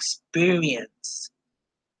writer's experience,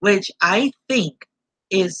 which I think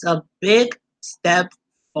is a big step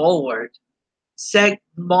forward, said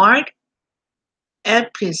Mark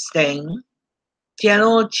Epstein,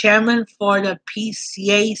 General Chairman for the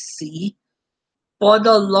PCAC for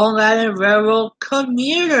the Long Island Railroad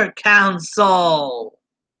Commuter Council.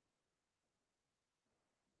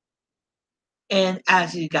 And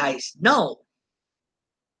as you guys know,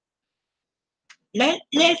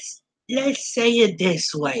 let's say it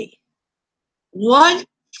this way. One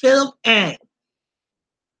Philip N.,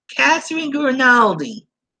 Catherine Grinaldi,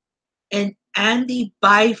 and Andy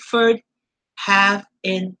Byford have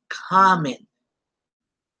in common?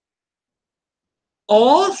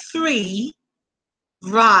 All three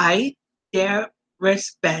ride their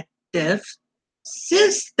respective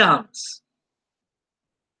systems.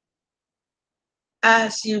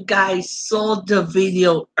 As you guys saw the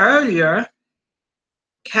video earlier,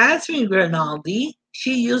 Catherine Grinaldi,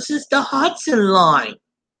 she uses the Hudson line.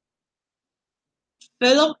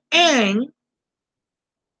 Philip Ng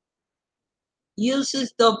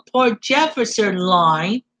uses the Port Jefferson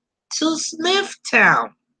line to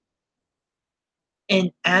Smithtown.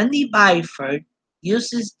 And Andy Byford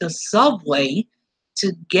uses the subway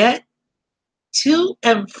to get to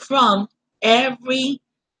and from every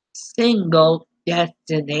single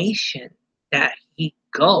destination that he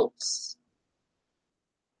goes.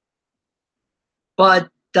 But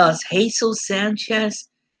does Hazel Sanchez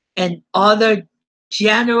and other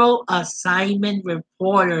general assignment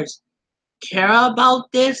reporters care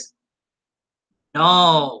about this?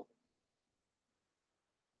 No.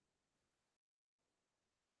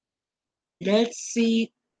 Let's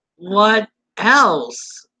see what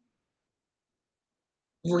else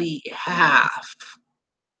we have.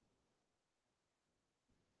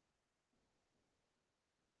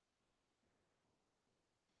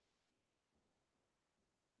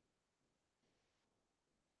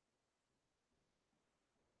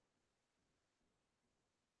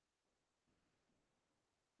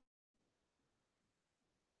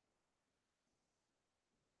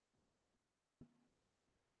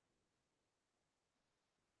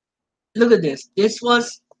 Look at this. This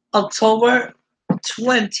was October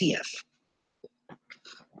 20th.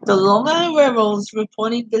 The Long Island Railroad is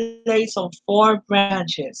reporting delays on four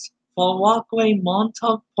branches: Fort Walkway,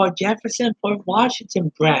 Montauk, Port Jefferson, Port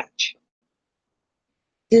Washington branch.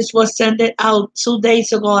 This was sent out 2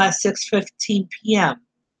 days ago at 6:15 p.m.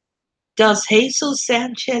 Does Jesus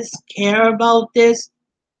Sanchez care about this?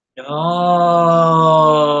 No.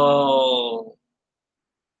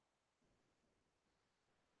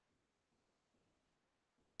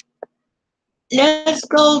 Let's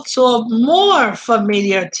go to a more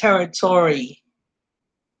familiar territory.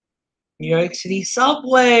 New York City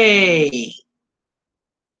subway.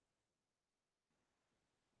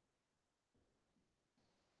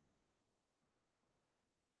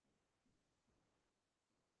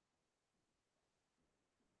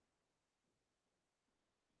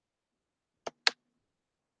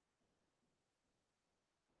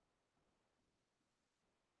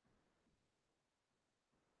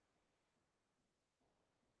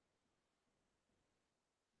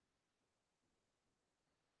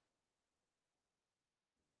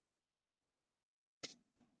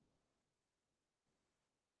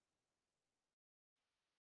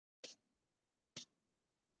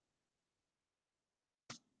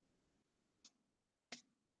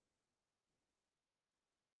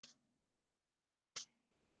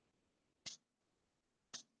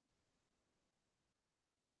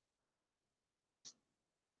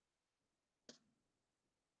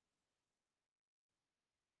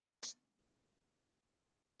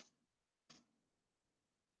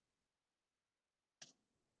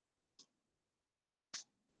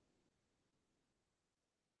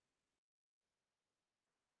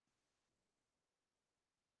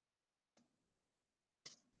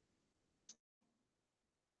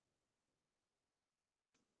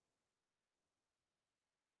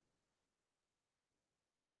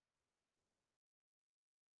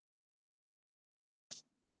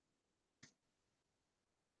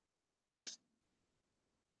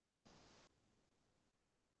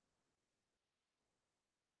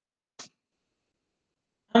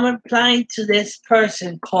 I'm applying to this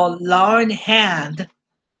person called Lauren Hand.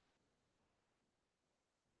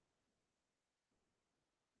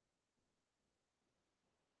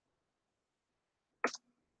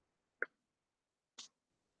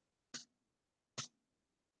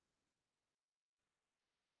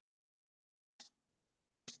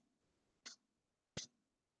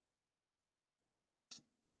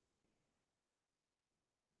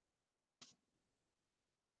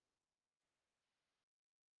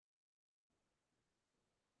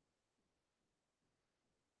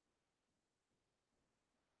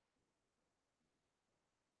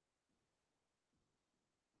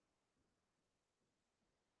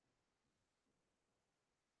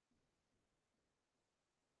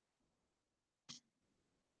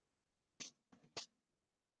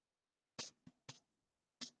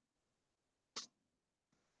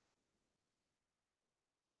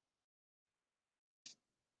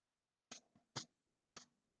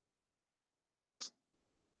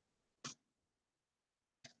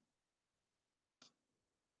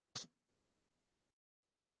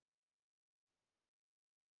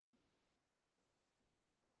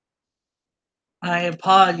 My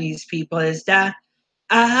apologies, people. Is that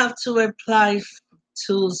I have to reply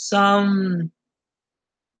to some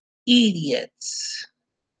idiots.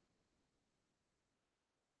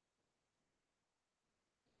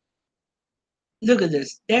 Look at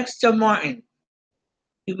this. Dexter Martin.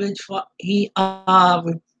 He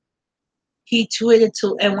tweeted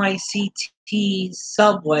to NYCT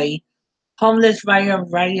subway, homeless rider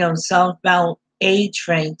riding on southbound A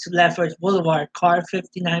train to Lefferts Boulevard, car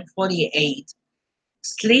 5948,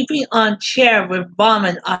 sleeping on chair with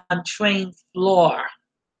vomit on train floor.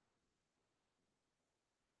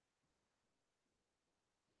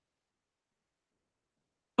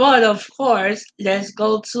 But of course, let's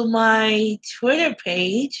go to my Twitter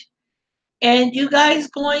page and you guys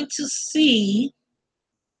going to see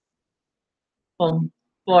from,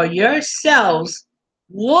 for yourselves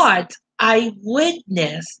what I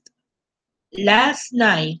witnessed last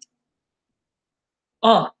night.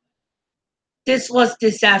 Oh, this was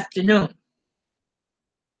this afternoon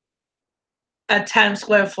at Times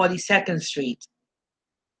Square, 42nd Street.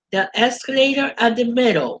 The escalator at the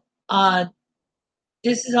middle.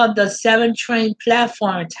 This is on the 7 train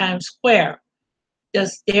platform at Times Square. The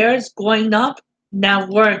stairs going up, not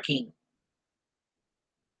working.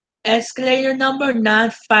 Escalator number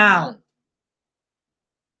not found.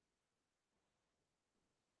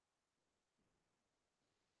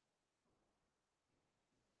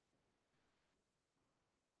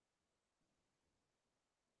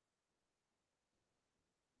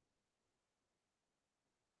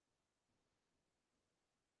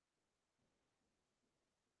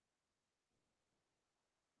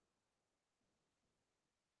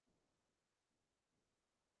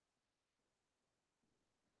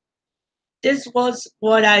 This was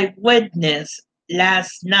what I witnessed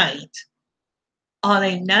last night on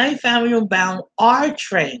a 9th Avenue bound R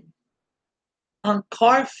train on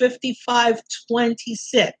car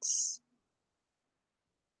 5526.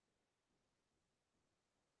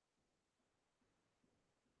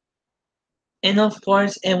 And of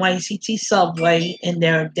course, NYCT Subway and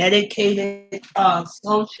their dedicated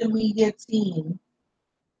social media team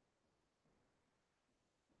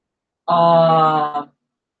uh,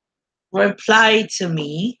 replied to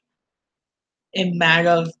me in a matter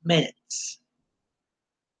of minutes.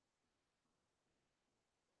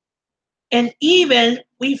 And even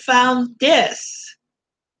we found this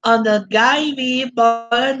on the Guy V.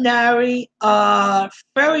 Molinari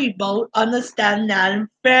ferry boat on the Staten Island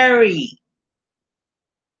Ferry.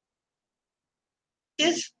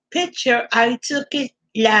 This picture, I took it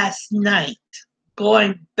last night,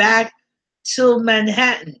 going back to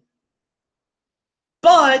Manhattan.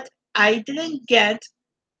 But I didn't get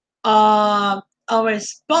a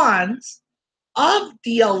response of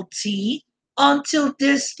DOT until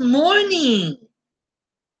this morning.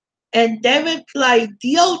 And they replied,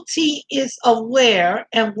 DOT is aware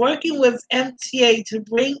and working with MTA to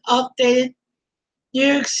bring updated New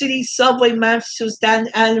York City subway maps to Staten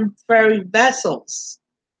Island ferry vessels.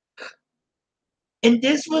 And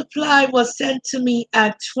this reply was sent to me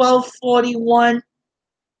at 12:41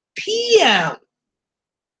 p.m.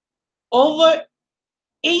 over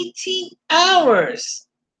 18 hours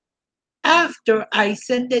after I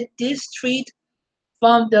sent this tweet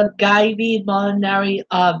from the Guy V. Molinari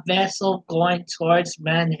vessel going towards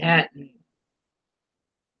Manhattan.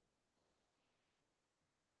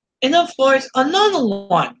 And of course, another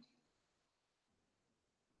one.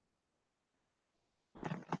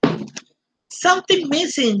 Something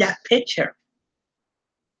missing in that picture.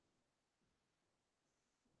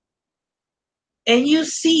 And you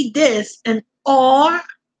see this in R62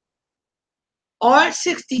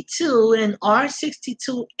 and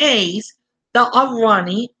R62As that are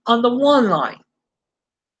running on the one line.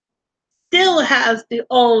 Still has the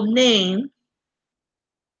old name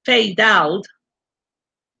fade out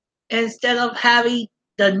instead of having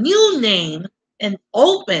the new name and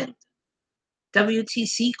opened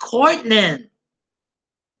WTC Cortland.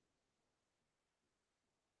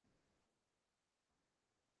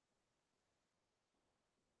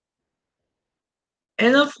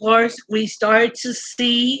 And of course, we started to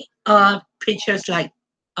see pictures like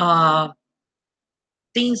uh,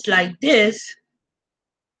 things like this.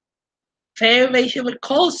 Violation would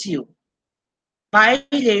cost you.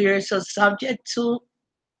 Violators are subject to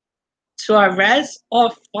arrest or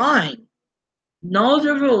fine. Know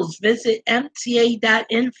the rules. Visit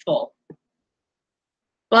mta.info.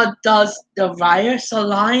 But does the Riders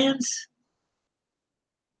Alliance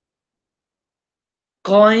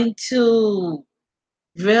going to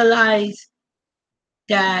realize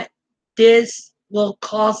that this will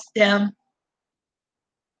cost them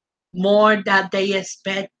more than they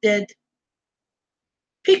expected?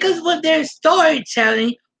 because with their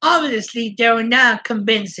storytelling, obviously they were not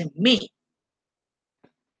convincing me.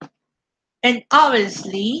 And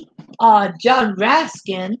obviously, John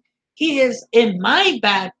Raskin, he is in my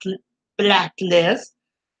blacklist,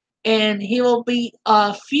 and he will be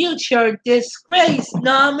a future disgrace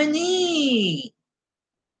nominee.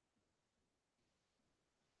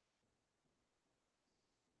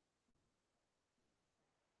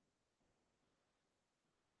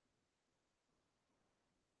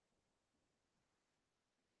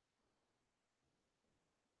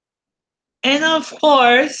 And of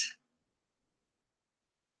course,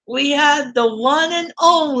 we had the one and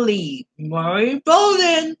only Murray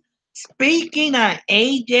Bowden speaking at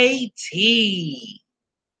AJT.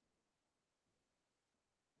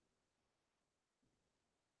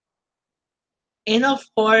 And of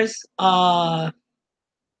course, but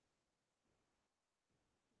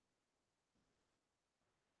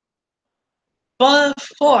of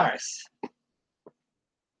course,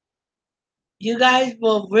 you guys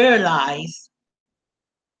will realize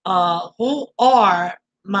who are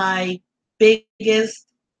my biggest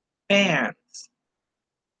fans.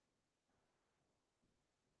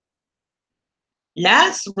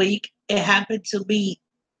 Last week, it happened to be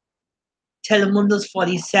Telemundo's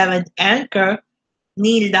 47 anchor,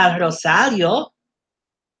 Nilda Rosario,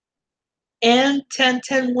 and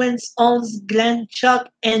 1010 Wins owns Glenn Chuck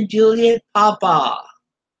and Juliet Papa.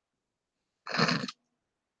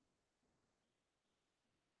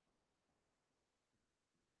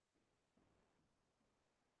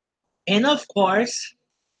 And of course,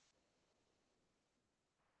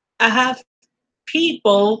 I have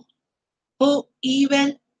people who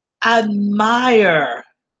even admire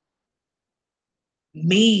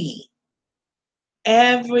me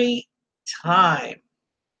every time.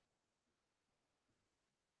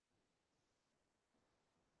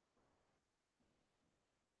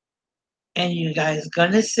 And you guys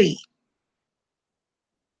gonna see.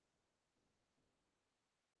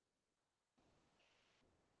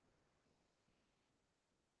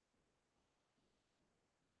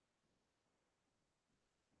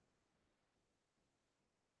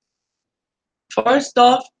 First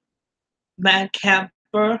off, Matt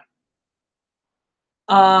Camper,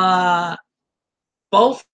 uh,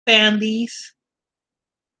 both families,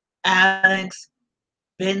 Alex,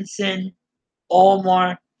 Vincent,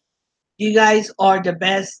 Omar, you guys are the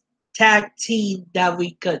best tag team that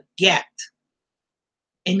we could get.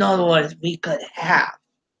 In other words, we could have.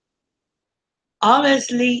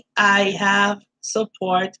 Obviously, I have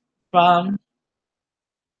support from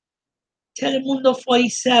Telemundo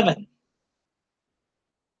 47.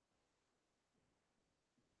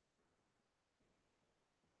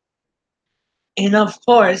 And of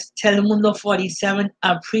course, Telemundo 47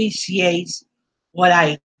 appreciates what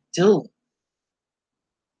I do.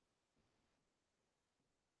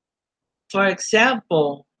 For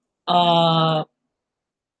example, uh,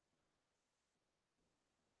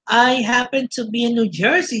 I happen to be in New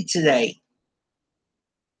Jersey today.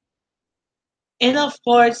 And of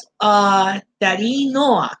course, Dari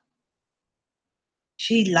Noah,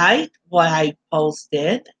 she liked what I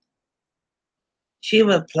posted. She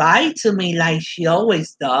replied to me like she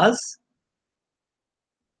always does.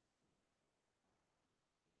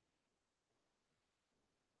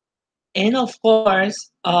 And of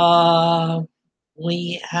course,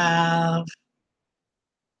 we have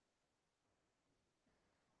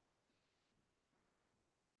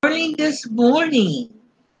early this morning,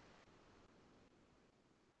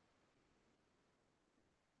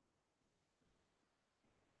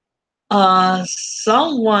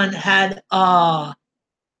 someone had a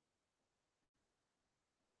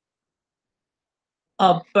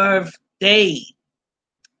birthday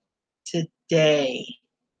today.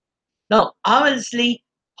 No, obviously,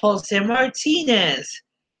 Jose Martinez.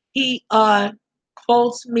 He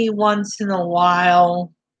quotes me once in a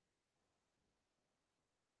while.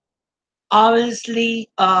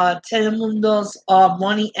 Obviously, Telemundo's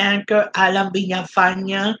money anchor, Alan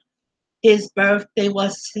Villafaña, his birthday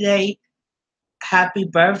was today. Happy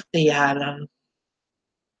birthday, Alan.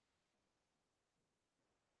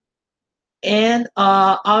 And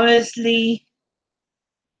obviously,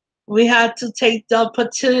 we had to take the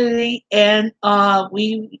opportunity and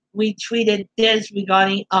we tweeted this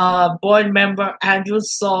regarding board member Andrew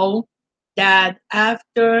Soul that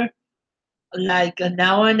after like an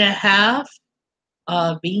hour and a half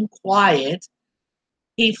being quiet,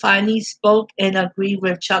 he finally spoke and agreed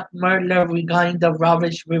with Chuck Murtler regarding the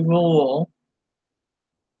rubbish removal.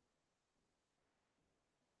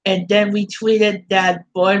 And then we tweeted that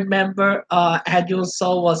board member Andrew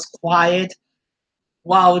Soul was quiet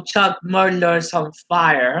while Chuck murders on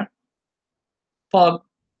fire for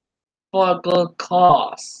good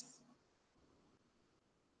cause.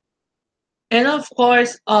 And of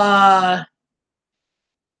course,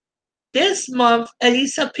 this month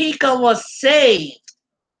Elisa Pica was saved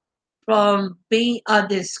from being a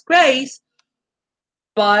disgrace,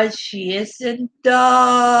 but she is in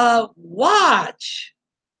the watch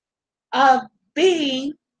of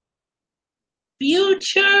being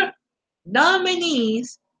future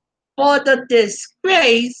nominees for the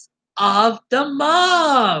disgrace of the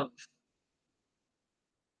month.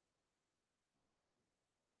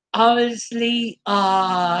 Obviously,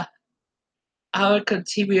 our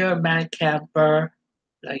contributor Matt Camper,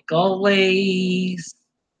 like always.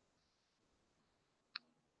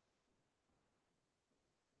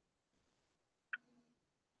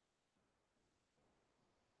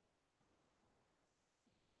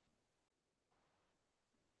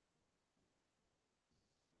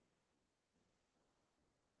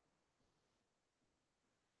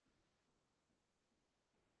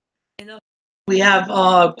 We have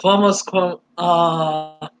Cuomo's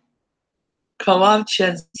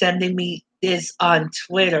corruption sending me this on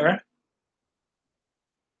Twitter.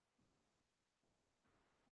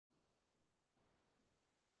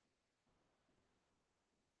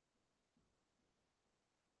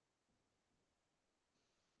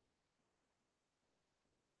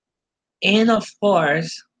 And of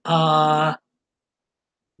course, Matt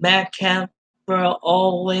Camper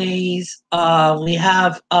always. We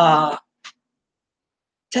have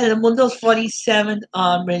Telemundo's 47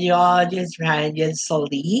 radiologist Ryan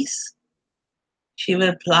Solis. She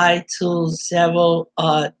replied to several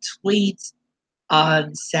tweets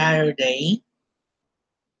on Saturday.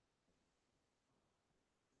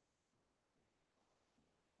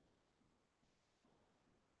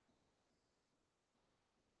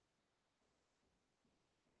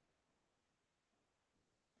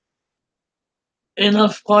 And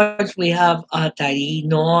of course, we have Tari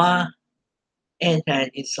Noah and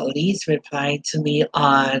Ryan Solis replying to me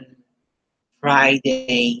on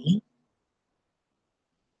Friday.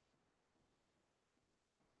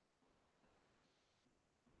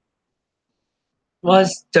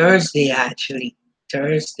 Was Thursday actually.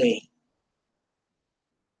 Thursday.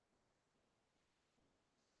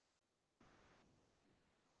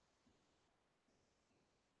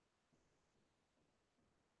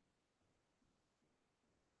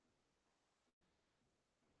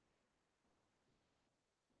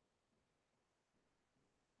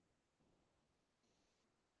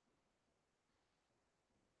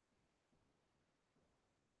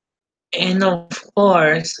 And of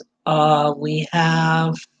course, we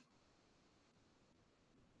have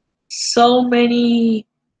so many.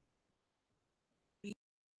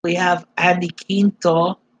 We have Andy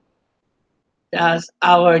Quinto as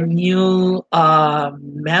our new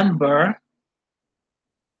member.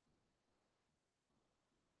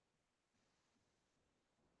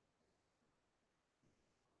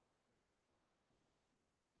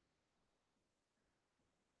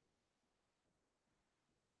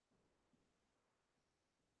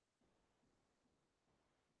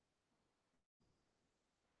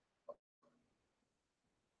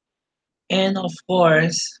 And of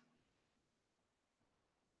course,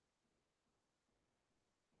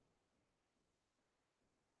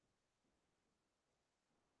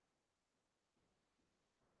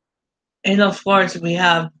 we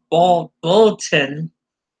have Bob Bolton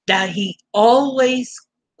that he always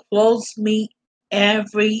quotes me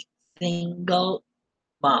every single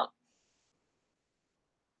month.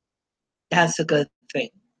 That's a good thing.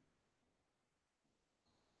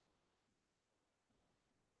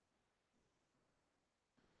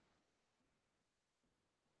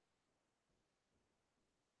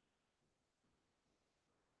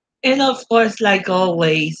 And of course, like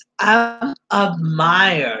always, I'm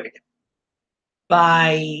admired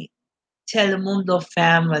by Telemundo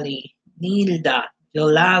family, Nilda,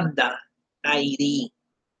 Yolanda, Nairi,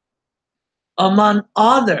 among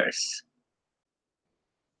others.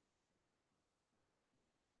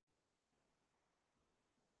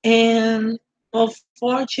 And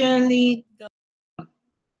unfortunately,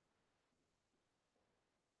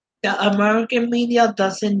 the American media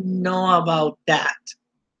doesn't know about that.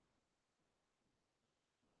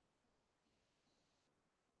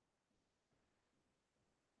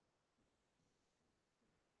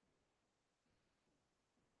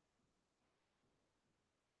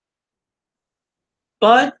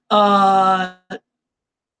 But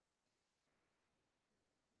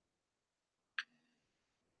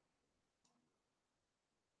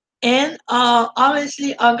and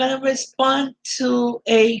obviously I'm gonna respond to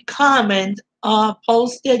a comment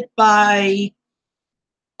posted by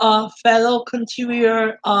fellow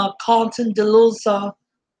contributor Carlton DeLusa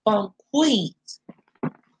from Queens.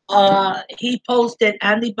 He posted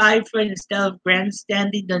Andy Byford instead of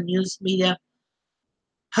grandstanding the news media.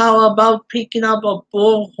 How about picking up a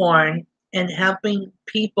bullhorn and helping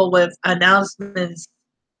people with announcements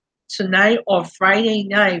tonight or Friday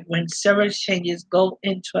night when service changes go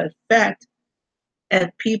into effect and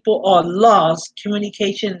people are lost?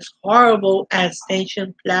 Communication is horrible at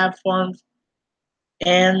station platforms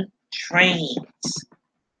and trains.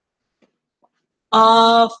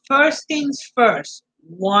 First things first.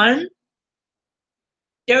 One,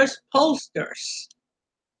 there's posters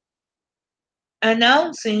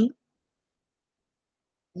announcing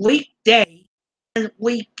weekday and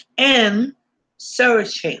weekend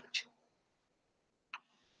service change.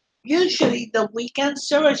 Usually, the weekend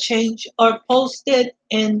service change are posted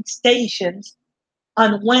in stations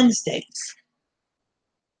on Wednesdays.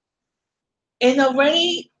 And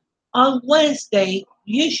already on Wednesday,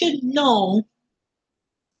 you should know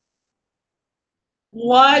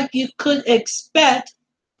what you could expect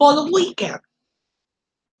for the weekend.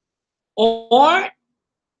 Or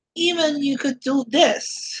even you could do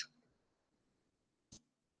this.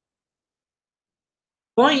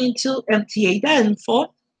 Going into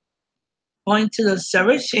MTA.info, going to the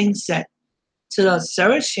service change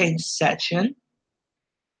section,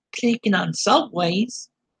 clicking on subways,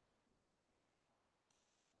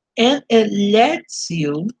 and it lets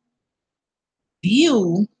you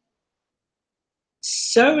view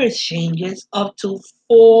service changes up to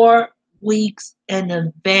 4 weeks in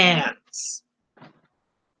advance.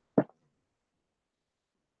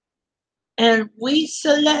 And we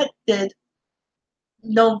selected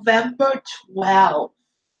November 12th.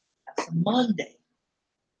 That's a Monday.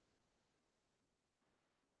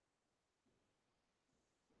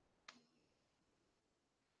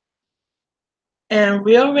 And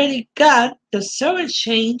we already got the service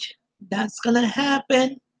change that's going to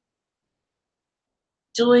happen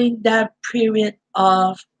during that period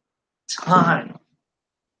of time.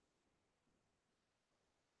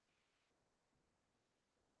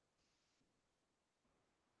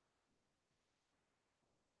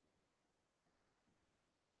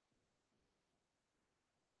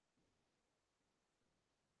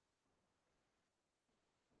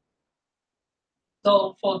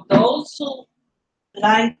 So for those who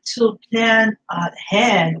like to plan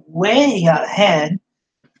ahead, way ahead,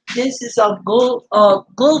 this is a good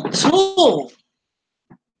tool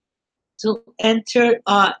to enter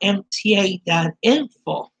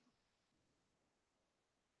MTA.info.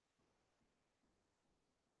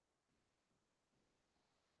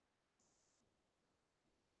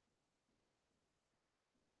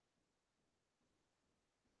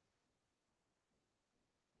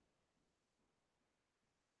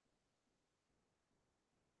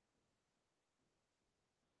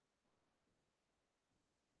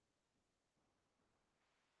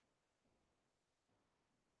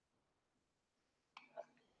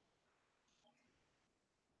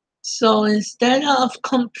 So instead of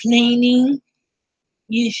complaining,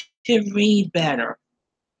 you should read better.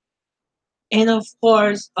 And of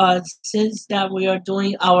course, since that we are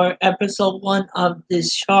doing our episode 1 of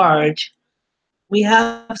discharge, we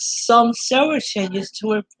have some service changes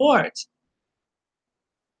to report.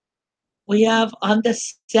 We have on the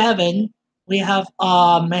 7, we have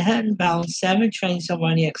Manhattan bound 7 trains of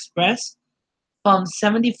Running Express from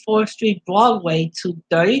 74th Street Broadway to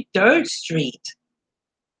 33rd Street.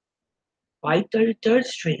 Why 33rd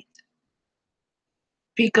Street?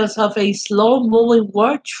 Because of a slow moving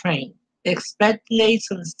work train. Expect delays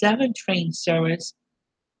on 7 train service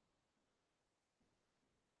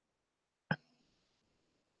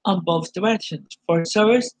on both directions. For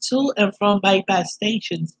service to and from bypass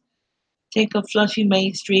stations, take a Flushing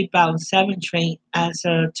Main Street bound 7 train as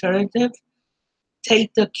an alternative.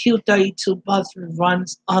 Take the Q32 bus that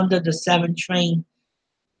runs under the 7 train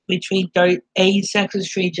between 38 Second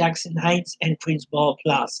Street, Jackson Heights, and Queensboro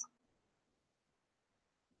Plaza.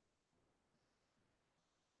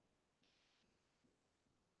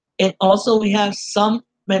 And also, we have some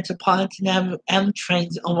Metropolitan Avenue M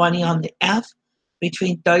trains running on the F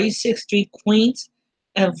between 36th Street, Queens,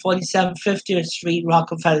 and 4750th Street,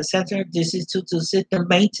 Rockefeller Center. This is to system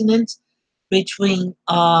maintenance between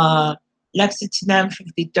Lexington and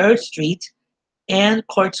 53rd Street and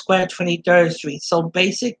Court Square 23rd Street. So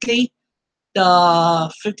basically,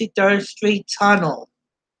 the 53rd Street tunnel.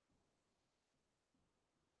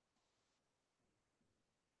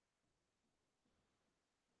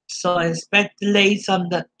 So expect delays on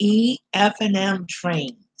the E, F, and M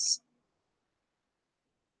trains.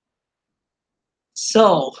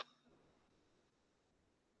 So,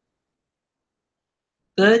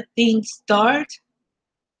 good things start,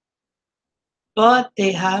 but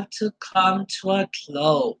they have to come to a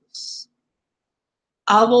close.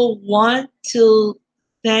 I will want to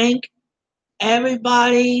thank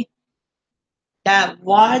everybody that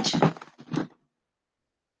watched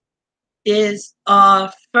this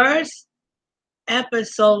first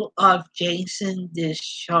episode of Jason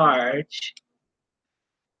Discharge.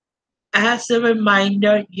 As a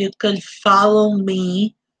reminder, you could follow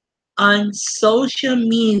me on social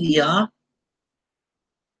media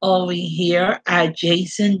over here at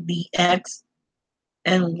JasonBX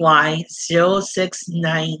and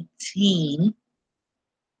Y0619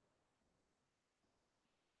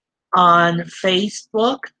 on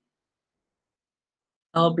Facebook.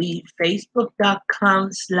 It'll be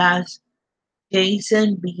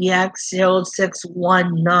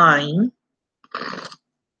facebook.com/JasonBX0619.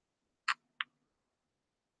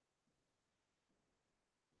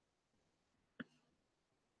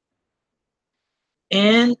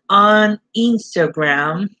 And on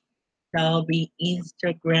Instagram, that'll be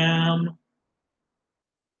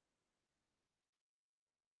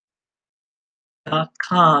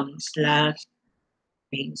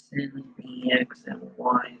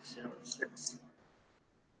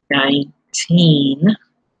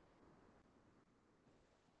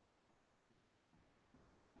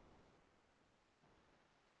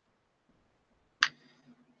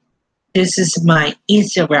This is my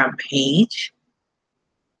Instagram page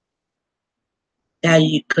that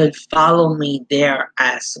you could follow me there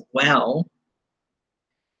as well.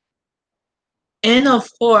 And of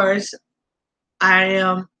course, I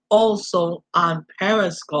am also on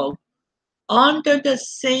Periscope under the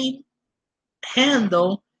same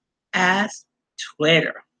handle as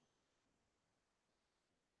Twitter.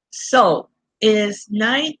 So it is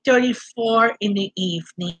 9:34 in the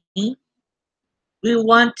evening. We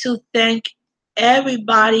want to thank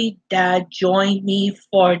everybody that joined me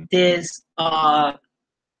for this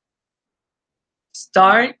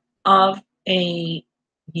start of a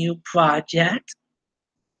new project.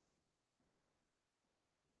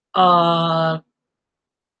 Uh,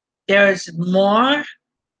 there's more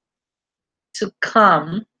to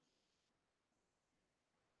come,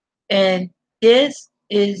 and this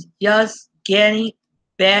is just getting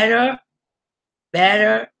better,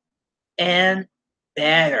 better, and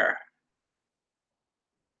better.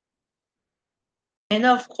 And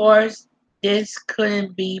of course, this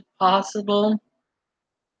couldn't be possible.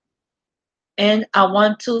 And I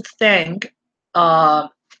want to thank uh,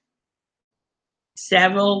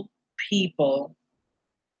 several people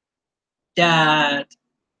that,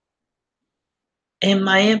 in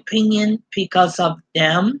my opinion, because of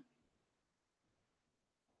them,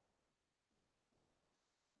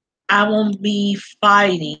 I won't be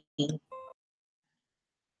fighting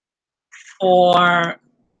for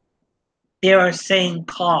their same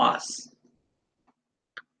cause.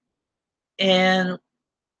 And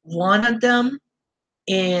one of them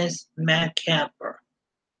is Matt Camper.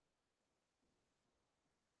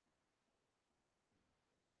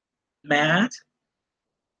 Matt,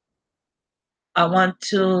 I want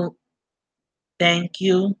to thank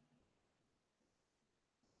you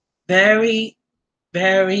very,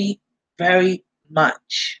 very, very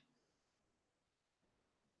much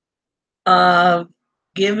of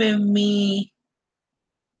giving me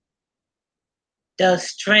the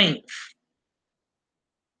strength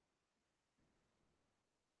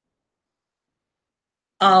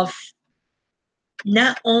of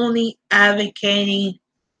not only advocating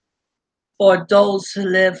for those who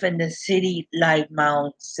live in the city like my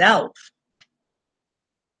own self,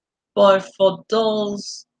 but for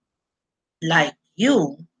those like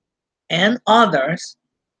you and others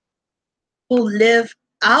who live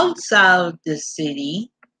outside the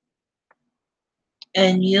city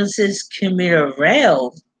and uses commuter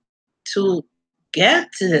rail to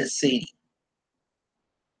get to the city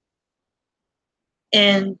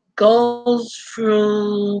and goes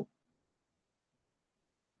through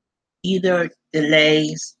either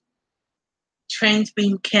delays, trains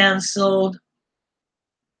being canceled,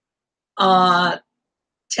 uh,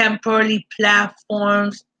 temporary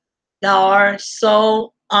platforms that are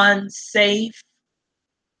so unsafe,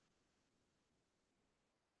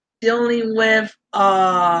 dealing with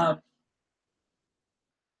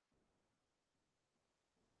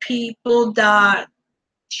people that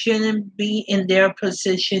shouldn't be in their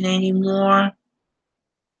position anymore,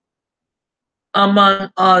 among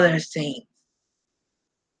other things.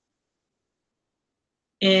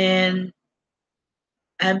 And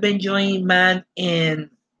I've been joining Matt in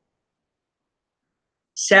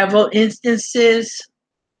several instances,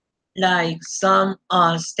 like some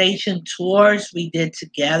station tours we did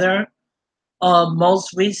together.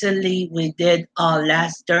 Most recently, we did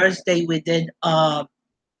last Thursday. We did WTC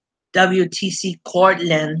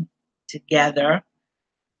Cortland together.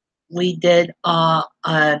 We did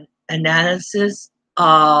an analysis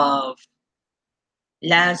of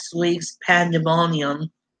last week's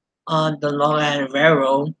pandemonium on the Long Island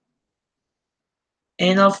Railroad,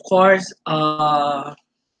 and of course,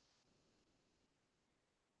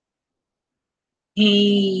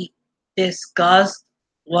 he discussed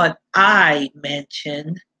what I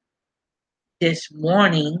mentioned this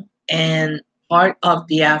morning and part of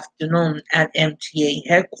the afternoon at MTA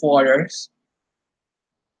headquarters.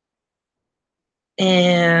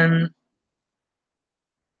 And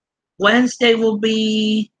Wednesday will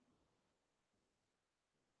be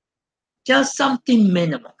just something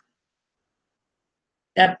minimal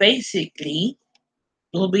that basically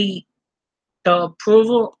will be the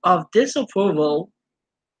approval of disapproval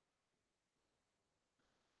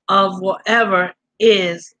of whatever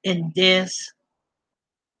is in this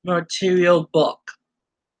material book.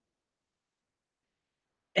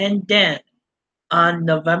 And then on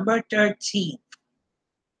November 13th,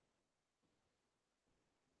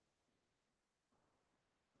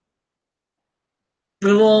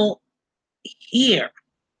 we will hear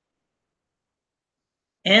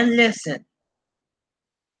and listen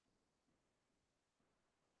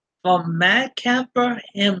from Matt Kemper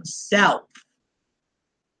himself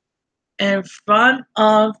in front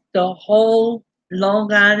of the whole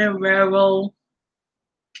Long Island Railroad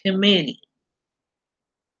committee,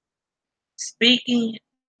 speaking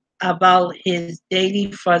about his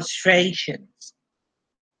daily frustrations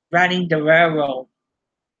running the railroad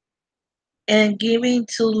and giving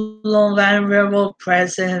to Long Island Railroad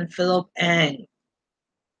President Philip Ang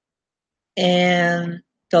and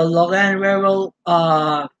the Long Island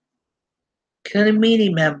Railroad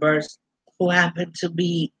committee members who happen to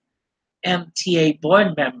be MTA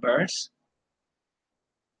board members,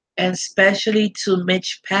 and especially to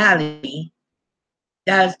Mitch Pally,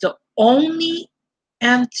 that's the only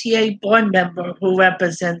MTA board member who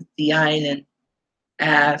represents the island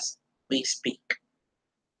as we speak.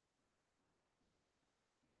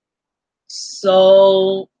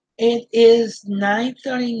 So it is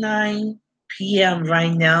 9:39 p.m.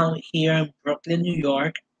 right now here in Brooklyn, New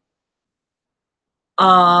York.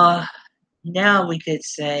 Uh Now we could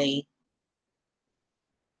say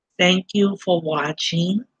thank you for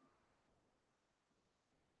watching.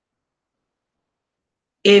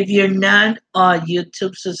 If you're not a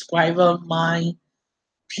YouTube subscriber of mine,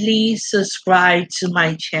 please subscribe to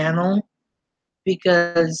my channel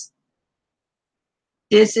because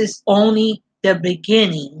this is only the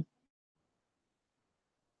beginning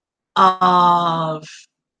of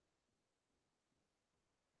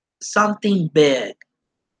something big,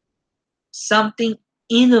 something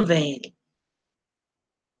innovative.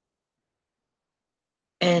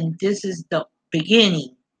 And this is the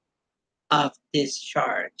beginning of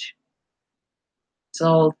discharge.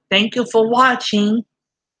 So thank you for watching,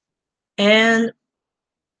 and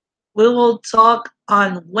we will talk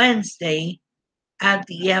on Wednesday at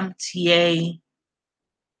the MTA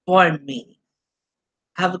board meeting.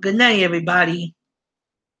 Have a good night, everybody.